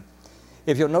illustration.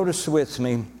 If you'll notice with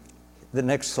me the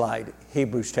next slide,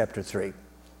 Hebrews chapter 3.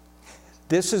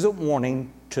 This is a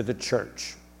warning to the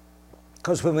church.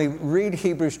 Because when we read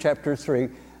Hebrews chapter 3,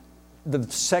 the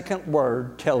second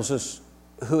word tells us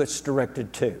who it's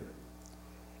directed to.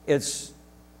 It's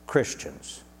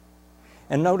Christians.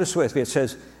 And notice with me, it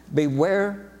says,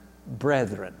 beware,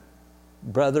 brethren,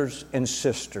 brothers and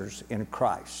sisters in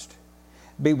Christ.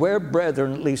 Beware,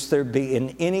 brethren, lest there be in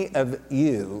any of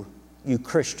you, you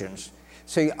Christians.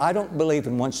 See, I don't believe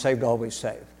in once saved, always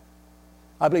saved.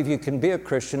 I believe you can be a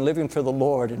Christian living for the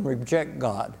Lord and reject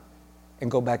God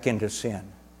and go back into sin.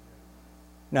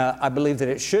 Now, I believe that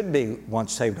it should be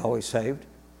once saved, always saved.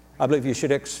 I believe you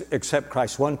should accept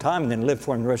Christ one time and then live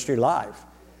for Him the rest of your life.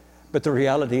 But the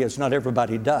reality is not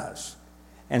everybody does.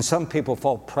 And some people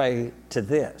fall prey to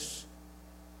this.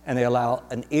 And they allow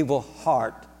an evil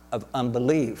heart of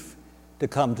unbelief to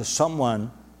come to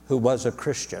someone who was a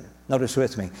Christian. Notice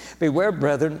with me. Beware,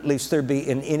 brethren, lest there be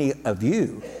in any of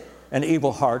you an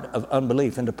evil heart of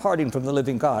unbelief and departing from the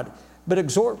living God. But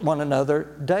exhort one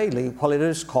another daily while it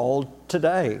is called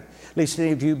today, lest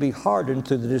any of you be hardened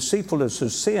through the deceitfulness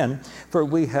of sin. For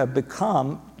we have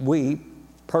become, we,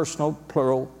 personal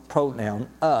plural pronoun,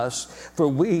 us, for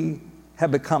we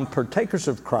have become partakers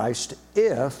of Christ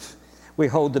if we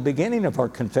hold the beginning of our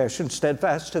confession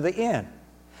steadfast to the end.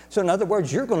 So in other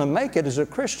words, you're going to make it as a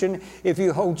Christian if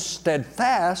you hold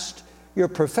steadfast your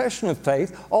profession of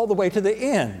faith all the way to the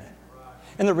end.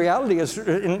 And the reality is,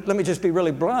 and let me just be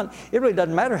really blunt, it really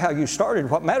doesn't matter how you started.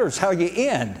 What matters is how you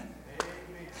end.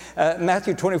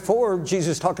 Matthew 24,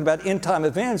 Jesus talking about end time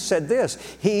events, said this,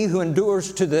 he who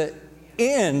endures to the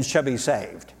end shall be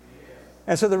saved.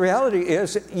 And so the reality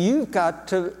is you've got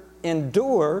to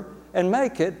endure and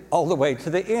make it all the way to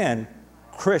the end,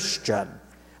 Christian.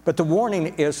 But the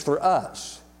warning is for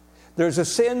us. There's a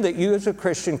sin that you as a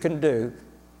Christian can do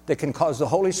that can cause the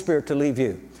Holy Spirit to leave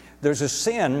you. There's a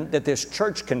sin that this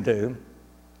church can do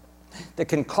that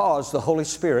can cause the Holy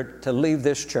Spirit to leave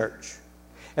this church.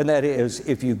 And that is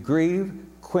if you grieve,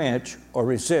 quench, or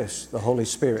resist the Holy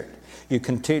Spirit. You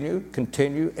continue,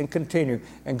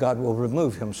 and God will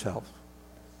remove Himself,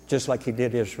 just like He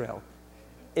did Israel.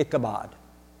 Ichabod,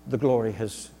 the glory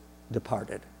has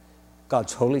departed.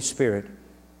 God's Holy Spirit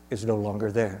is no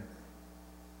longer there.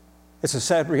 It's a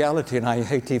sad reality, and I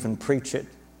hate to even preach it.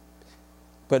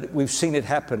 But we've seen it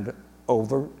happen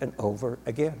over and over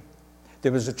again.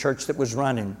 There was a church that was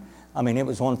running. I mean, it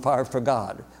was on fire for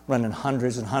God, running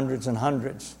hundreds and hundreds and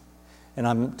hundreds. And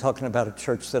I'm talking about a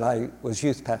church that I was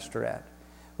youth pastor at.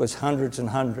 It was hundreds and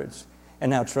hundreds. And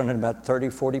now it's running about 30,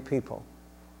 40 people.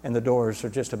 And the doors are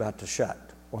just about to shut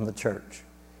on the church.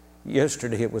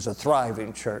 Yesterday it was a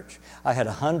thriving church. I had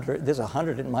 100, there's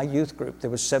 100 in my youth group. There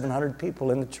was 700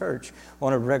 people in the church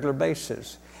on a regular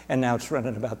basis. And now it's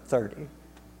running about 30.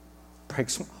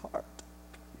 Breaks my heart.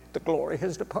 The glory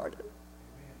has departed.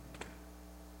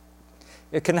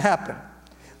 It can happen.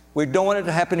 We don't want it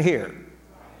to happen here.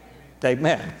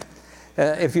 Amen.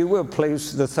 If you will,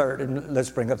 please, the third, and let's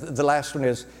bring up, the last one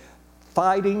is,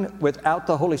 fighting without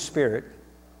the Holy Spirit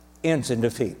ends in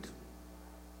defeat.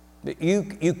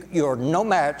 You are no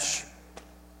match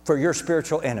for your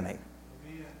spiritual enemy,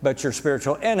 but your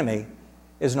spiritual enemy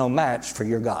is no match for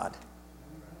your God.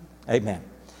 Amen.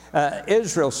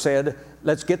 Israel said,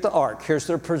 let's get the ark. Here's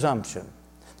their presumption.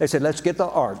 They said, let's get the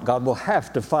ark. God will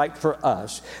have to fight for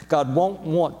us. God won't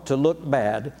want to look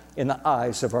bad in the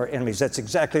eyes of our enemies. That's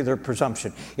exactly their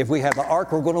presumption. If we have the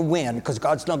ark, we're going to win because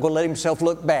God's not going to let himself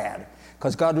look bad.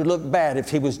 Because God would look bad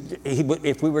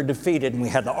if we were defeated and we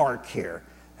had the ark here.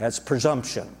 That's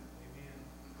presumption.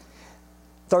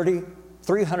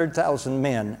 300,000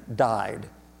 men died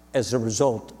as a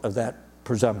result of that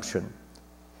presumption.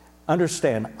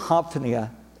 Understand, Hophni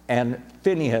and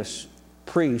Phinehas,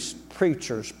 priests,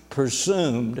 preachers,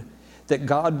 presumed that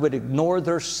God would ignore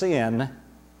their sin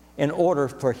in order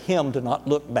for him to not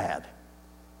look bad.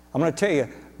 I'm going to tell you,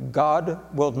 God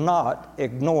will not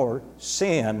ignore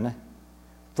sin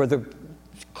for the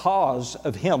cause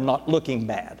of him not looking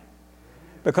bad.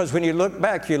 Because when you look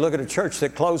back, you look at a church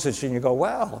that closes and you go,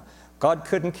 wow, God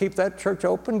couldn't keep that church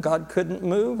open, God couldn't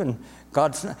move, and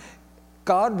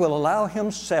God will allow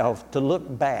himself to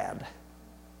look bad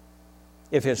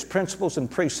if his principles and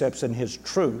precepts and his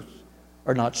truth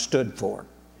are not stood for.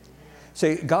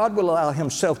 See, God will allow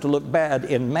himself to look bad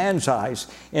in man's eyes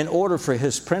in order for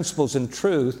his principles and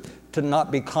truth to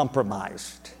not be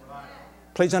compromised.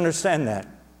 Please understand that.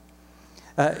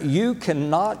 You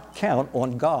cannot count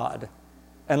on God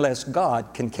unless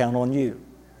God can count on you.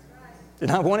 And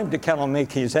I want him to count on me.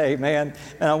 Can you say amen?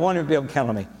 And I want him to be able to count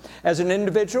on me. As an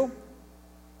individual,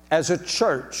 as a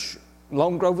church,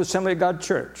 Lone Grove Assembly of God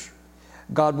Church,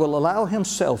 God will allow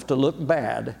himself to look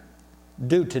bad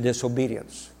due to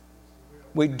disobedience.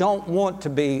 We don't want to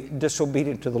be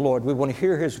disobedient to the Lord. We want to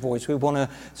hear his voice. We want to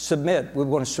submit. We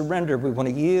want to surrender. We want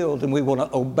to yield, and we want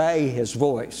to obey his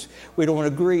voice. We don't want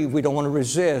to grieve. We don't want to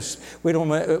resist. We don't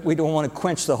want to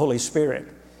quench the Holy Spirit.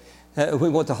 We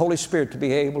want the Holy Spirit to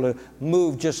be able to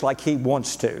move just like he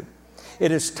wants to.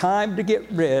 It is time to get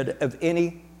rid of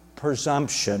any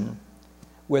presumption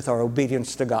with our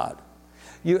obedience to God.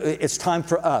 It's time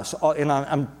for us,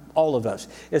 and all of us.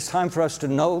 It's time for us to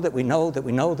know that we know that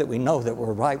we know that we know that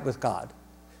we're right with God.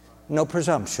 No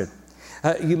presumption.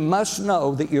 You must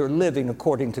know that you're living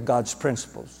according to God's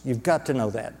principles. You've got to know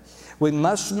that. We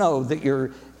must know that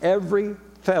your every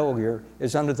failure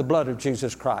is under the blood of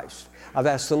Jesus Christ. I've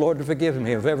asked the Lord to forgive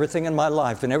me of everything in my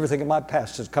life, and everything in my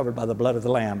past is covered by the blood of the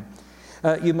Lamb.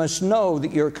 You must know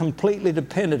that you're completely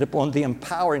dependent upon the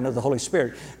empowering of the Holy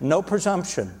Spirit. No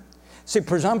presumption. See,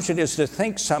 presumption is to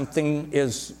think something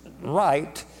is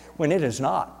right when it is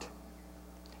not.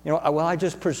 You know, well, I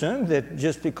just presume that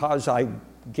just because I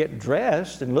get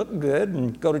dressed and look good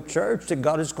and go to church that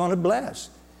God is going to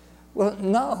bless. Well,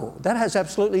 no, that has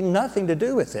absolutely nothing to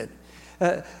do with it.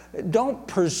 Don't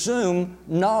presume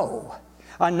no.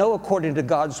 I know according to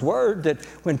God's word that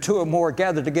when two or more are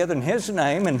gathered together in his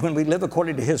name, and when we live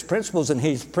according to his principles and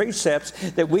his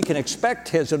precepts, that we can expect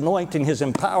his anointing, his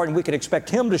empowering, we can expect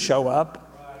him to show up.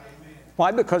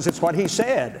 Why? Because it's what he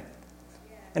said.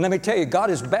 And let me tell you, God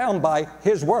is bound by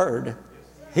his word.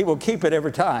 He will keep it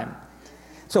every time.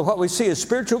 So what we see is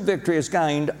spiritual victory is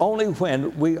gained only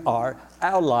when we are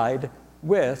allied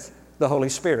with the Holy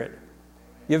Spirit.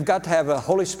 You've got to have a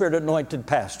Holy Spirit anointed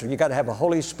pastor. You've got to have a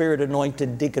Holy Spirit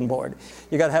anointed deacon board.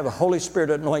 You've got to have a Holy Spirit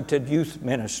anointed youth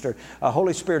minister, a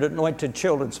Holy Spirit anointed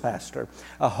children's pastor,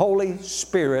 a Holy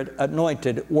Spirit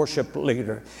anointed worship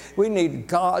leader. We need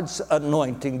God's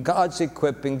anointing, God's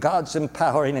equipping, God's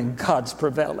empowering, and God's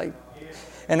prevailing.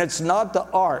 And it's not the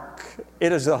ark,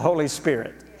 it is the Holy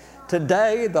Spirit.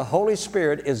 Today, the Holy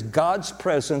Spirit is God's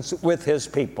presence with his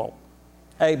people.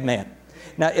 Amen.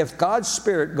 Now, if God's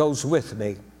Spirit goes with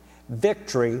me,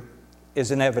 victory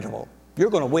is inevitable. You're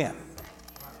going to win.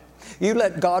 You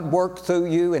let God work through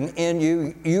you and in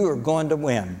you, you are going to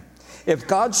win. If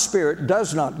God's Spirit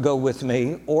does not go with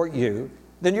me or you,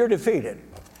 then you're defeated.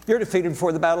 You're defeated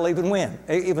before the battle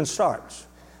even starts.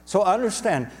 So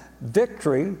understand,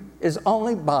 victory is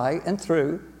only by and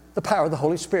through the power of the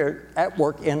Holy Spirit at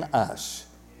work in us.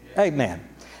 Amen.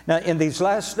 Now, in these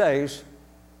last days,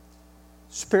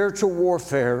 spiritual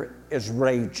warfare is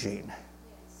raging.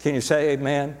 Can you say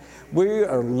amen? We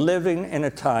are living in a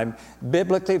time,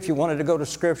 biblically, if you wanted to go to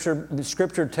Scripture,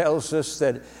 Scripture tells us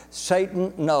that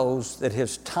Satan knows that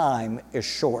his time is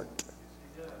short.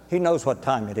 He knows what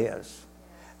time it is.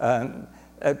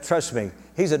 Trust me,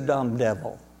 he's a dumb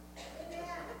devil.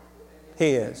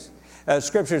 He is.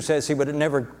 Scripture says he would have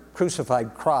never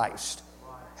crucified Christ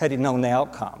had he known the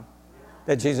outcome.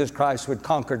 That Jesus Christ would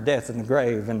conquer death in the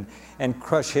grave and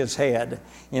crush his head,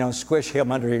 squish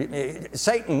him under.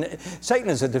 Satan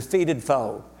is a defeated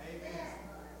foe.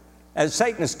 As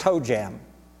Satan is toe jam.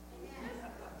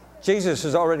 Jesus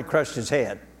has already crushed his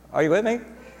head. Are you with me?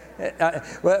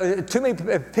 Well, too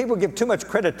many people give too much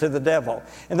credit to the devil.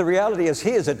 And the reality is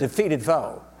he is a defeated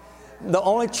foe. The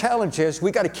only challenge is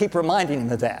we got to keep reminding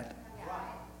him of that.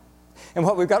 And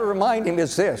what we've got to remind him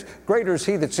is this: greater is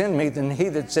he that's in me than he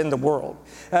that's in the world.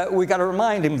 We've got to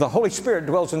remind him the Holy Spirit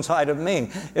dwells inside of me.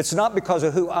 It's not because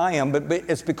of who I am, but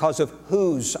it's because of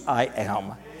whose I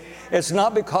am. It's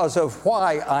not because of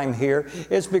why I'm here.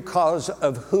 It's because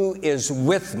of who is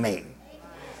with me.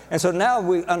 And so now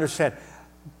we understand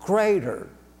greater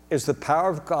is the power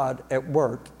of God at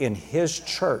work in his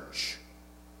church.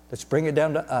 Let's bring it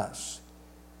down to us,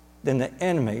 than the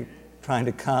enemy trying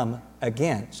to come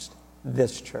against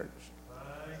this church.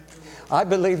 I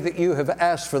believe that you have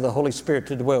asked for the Holy Spirit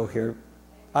to dwell here.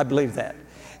 I believe that.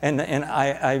 And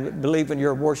I believe in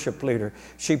your worship leader.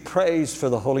 She prays for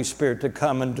the Holy Spirit to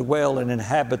come and dwell and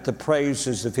inhabit the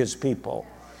praises of his people.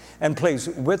 And please,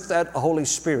 with that Holy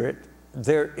Spirit,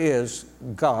 there is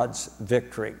God's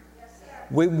victory.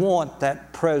 We want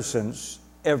that presence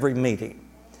every meeting.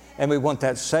 And we want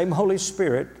that same Holy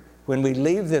Spirit when we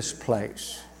leave this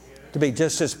place to be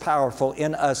just as powerful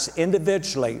in us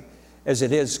individually as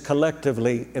it is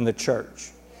collectively in the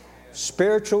church.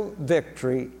 Spiritual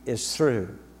victory is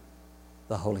through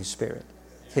the Holy Spirit.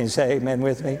 Can you say amen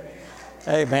with me?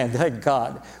 Amen. Thank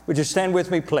God. Would you stand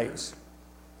with me, please?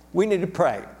 We need to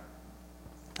pray.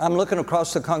 I'm looking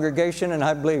across the congregation, and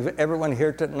I believe everyone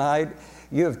here tonight,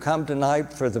 you have come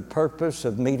tonight for the purpose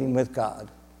of meeting with God.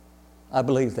 I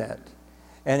believe that.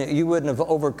 And you wouldn't have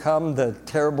overcome the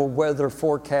terrible weather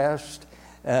forecast,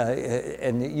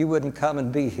 and you wouldn't come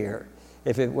and be here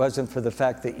if it wasn't for the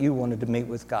fact that you wanted to meet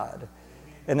with God.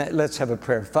 And let's have a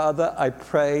prayer. Father, I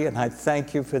pray and I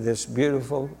thank you for this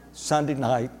beautiful Sunday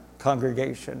night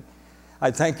congregation. I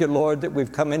thank you, Lord, that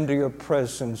we've come into your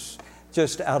presence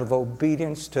just out of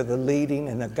obedience to the leading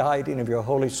and the guiding of your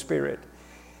Holy Spirit.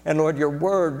 And Lord, your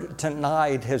word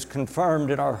tonight has confirmed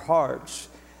in our hearts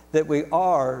that we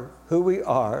are who we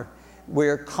are.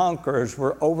 We're conquerors,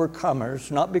 we're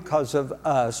overcomers, not because of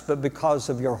us, but because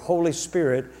of your Holy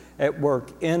Spirit at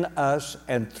work in us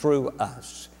and through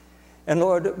us. And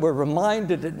Lord, we're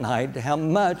reminded tonight how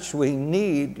much we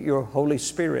need your Holy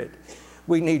Spirit.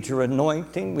 We need your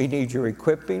anointing, we need your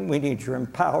equipping, we need your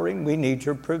empowering, we need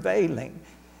your prevailing.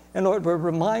 And Lord, we're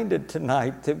reminded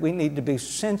tonight that we need to be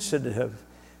sensitive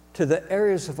to the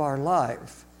areas of our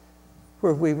life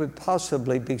where we would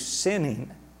possibly be sinning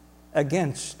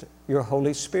against your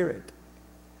Holy Spirit.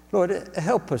 Lord,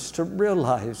 help us to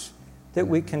realize that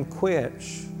we can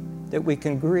quench, that we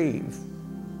can grieve,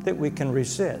 that we can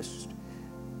resist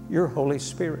your Holy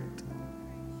Spirit.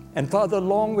 And Father,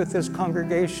 along with this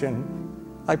congregation,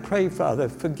 I pray, Father,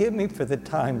 forgive me for the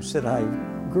times that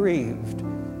I've grieved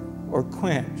or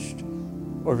quenched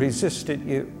or resisted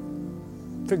you.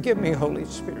 Forgive me, Holy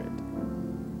Spirit.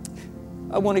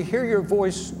 I want to hear your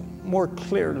voice more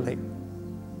clearly.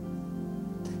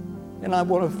 And I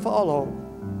want to follow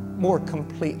more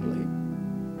completely.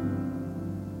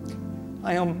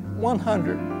 I am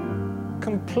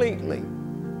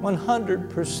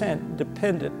 100%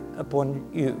 dependent upon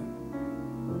you.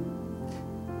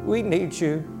 We need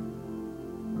you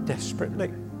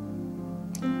desperately.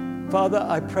 Father,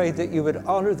 I pray that you would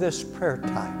honor this prayer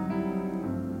time.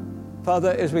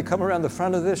 Father, as we come around the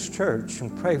front of this church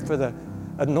and pray for the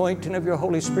anointing of your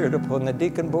Holy Spirit upon the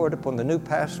deacon board, upon the new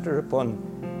pastor,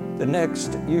 upon the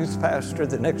next youth pastor,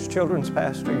 the next children's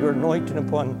pastor, your anointing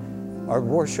upon our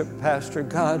worship pastor.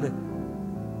 God,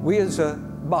 we as a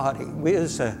body, we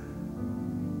as a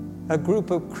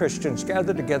group of Christians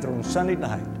gathered together on Sunday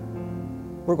night,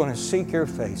 we're going to seek your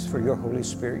face for your Holy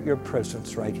Spirit, your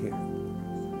presence right here.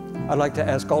 I'd like to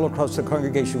ask all across the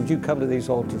congregation, would you come to these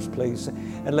altars, please?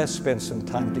 And let's spend some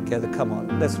time together. Come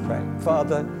on, let's pray.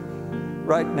 Father,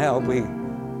 right now we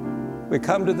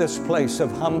come to this place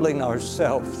of humbling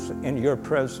ourselves in your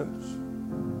presence.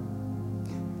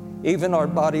 Even our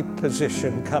body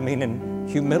position coming in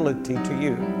humility to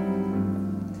you.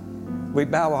 We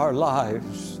bow our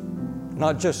lives,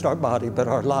 not just our body, but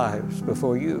our lives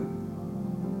before you.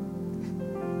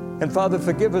 And Father,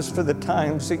 forgive us for the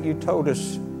times that you told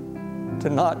us to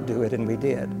not do it and we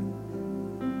did.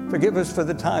 Forgive us for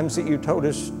the times that you told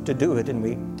us to do it and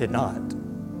we did not.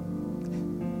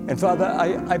 And Father,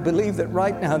 I believe that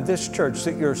right now in this church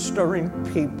that you're stirring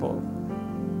people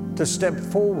to step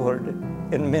forward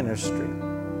in ministry.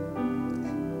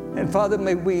 And Father,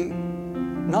 may we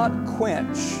not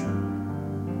quench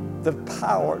the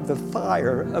power, the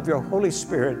fire of your Holy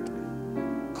Spirit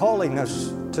calling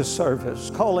us to service,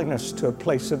 calling us to a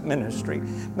place of ministry.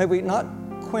 May we not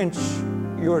quench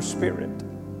your spirit.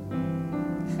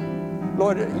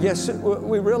 Lord, yes,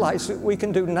 we realize that we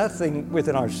can do nothing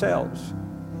within ourselves.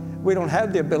 We don't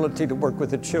have the ability to work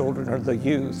with the children or the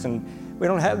youth, We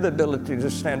don't have the ability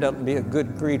to stand up and be a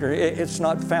good greeter. It's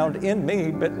not found in me,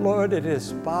 but Lord, it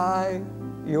is by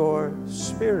your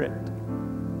Spirit.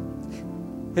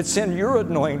 It's in your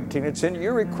anointing, it's in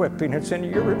your equipping, it's in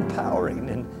your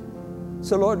empowering. And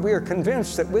so, Lord, we are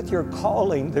convinced that with your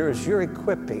calling, there is your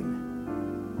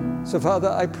equipping. So, Father,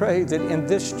 I pray that in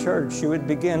this church, you would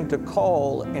begin to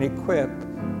call and equip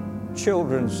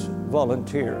children's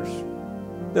volunteers.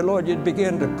 That, Lord, you'd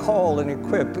begin to call and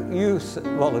equip youth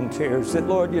volunteers. That,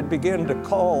 Lord, you'd begin to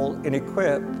call and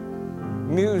equip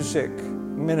music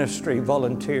ministry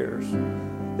volunteers.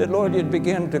 That, Lord, you'd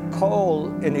begin to call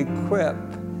and equip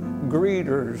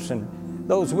greeters and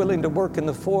those willing to work in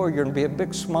the foyer and be a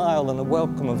big smile and a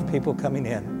welcome of people coming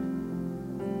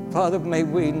in. Father, may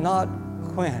we not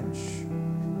quench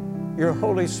your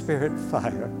Holy Spirit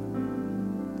fire.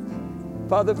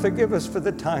 Father, forgive us for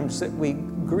the times that we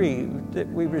grieved, that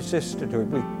we resisted or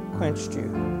we quenched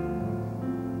you.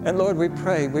 And Lord, we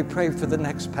pray for the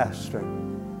next pastor,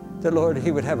 that Lord,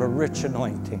 he would have a rich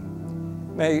anointing.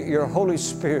 May your Holy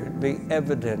Spirit be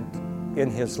evident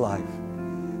in his life.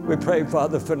 We pray,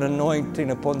 Father, for an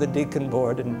anointing upon the deacon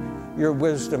board and your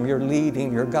wisdom, your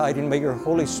leading, your guiding. May your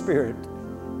Holy Spirit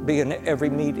be in every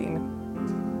meeting.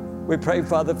 We pray,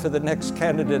 Father, for the next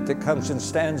candidate that comes and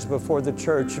stands before the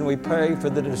church, and we pray for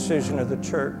the decision of the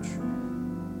church.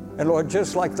 And Lord,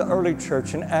 just like the early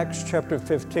church in Acts chapter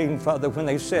 15, Father, when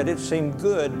they said it seemed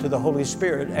good to the Holy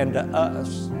Spirit and to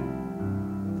us,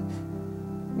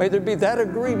 may there be that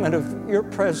agreement of your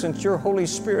presence, your Holy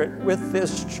Spirit with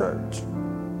this church.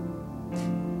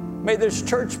 May this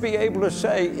church be able to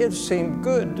say, it seemed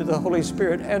good to the Holy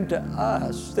Spirit and to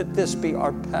us that this be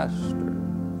our pastor.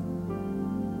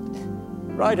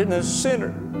 Right in the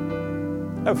center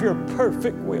of your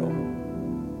perfect will.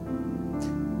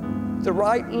 The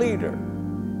right leader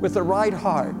with the right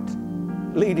heart,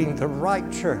 leading the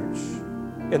right church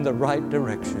in the right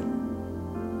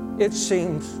direction. It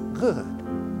seems good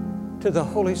to the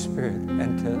Holy Spirit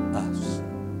and to us.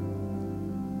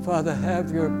 Father,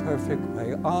 have your perfect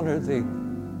way. Honor the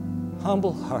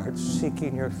humble hearts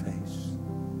seeking your face.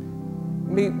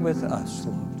 Meet with us,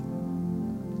 Lord.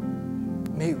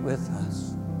 Meet with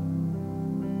us.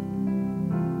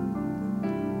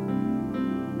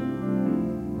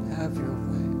 Have your way.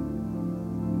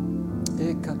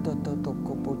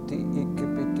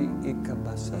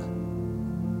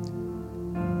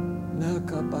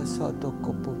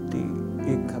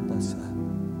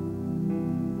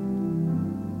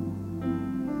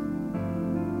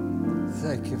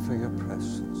 Thank you for your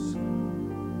presence.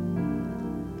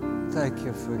 Thank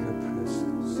you for your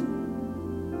presence.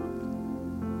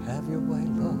 Have your way,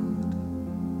 Lord.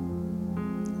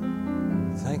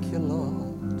 Thank you,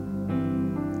 Lord.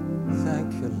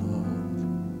 Thank you, Lord.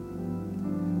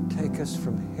 Take us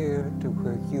from here to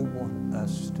where you want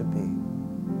us to be,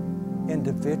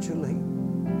 individually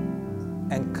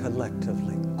and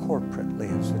collectively,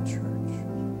 corporately as a church.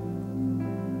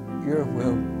 Your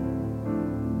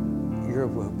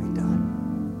will be done.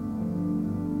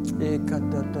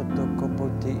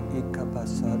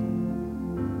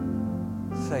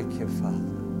 Thank you,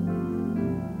 Father.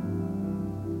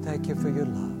 Thank you for your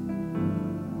love.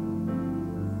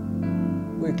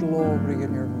 We glory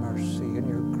in your mercy and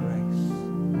your grace.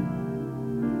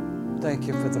 Thank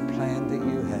you for the plan that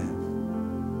you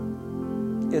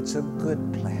have. It's a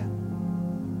good plan.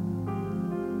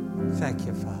 Thank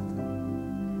you, Father.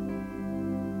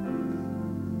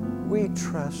 We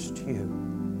trust you.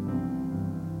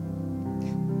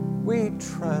 We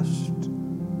trust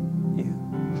you.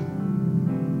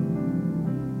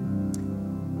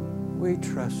 We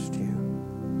trust you.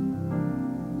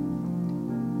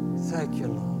 Thank you,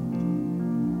 Lord.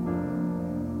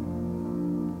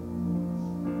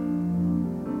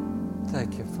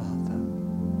 Thank you, Father.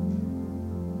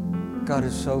 God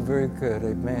is so very good.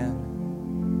 Amen.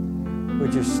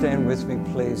 Would you stand with me,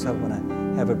 please? I want to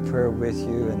have a prayer with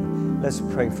you, and let's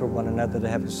pray for one another to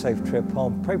have a safe trip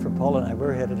home. Pray for Paul and I.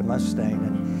 We're headed to Mustang,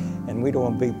 and we don't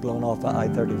want to be blown off of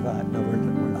I-35. No, we're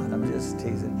not. I'm just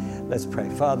teasing. Let's pray.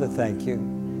 Father, thank you.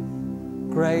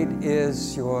 Great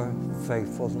is your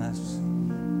faithfulness.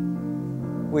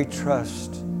 We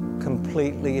trust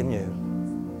completely in you.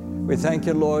 We thank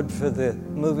you, Lord, for the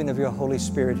moving of your Holy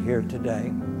Spirit here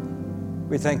today.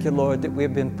 We thank you, Lord, that we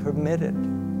have been permitted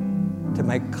to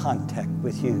make contact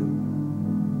with you.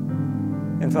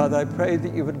 And Father, I pray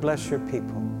that you would bless your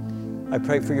people. I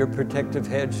pray for your protective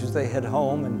hedge as they head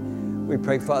home, and we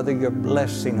pray, Father, your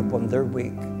blessing upon their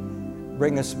week.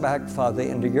 Bring us back, Father,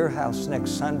 into your house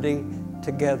next Sunday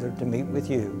together to meet with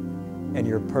you, and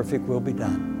your perfect will be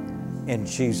done. In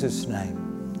Jesus'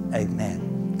 name,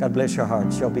 amen. God bless your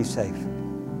hearts. You'll be safe.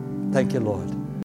 Thank you, Lord.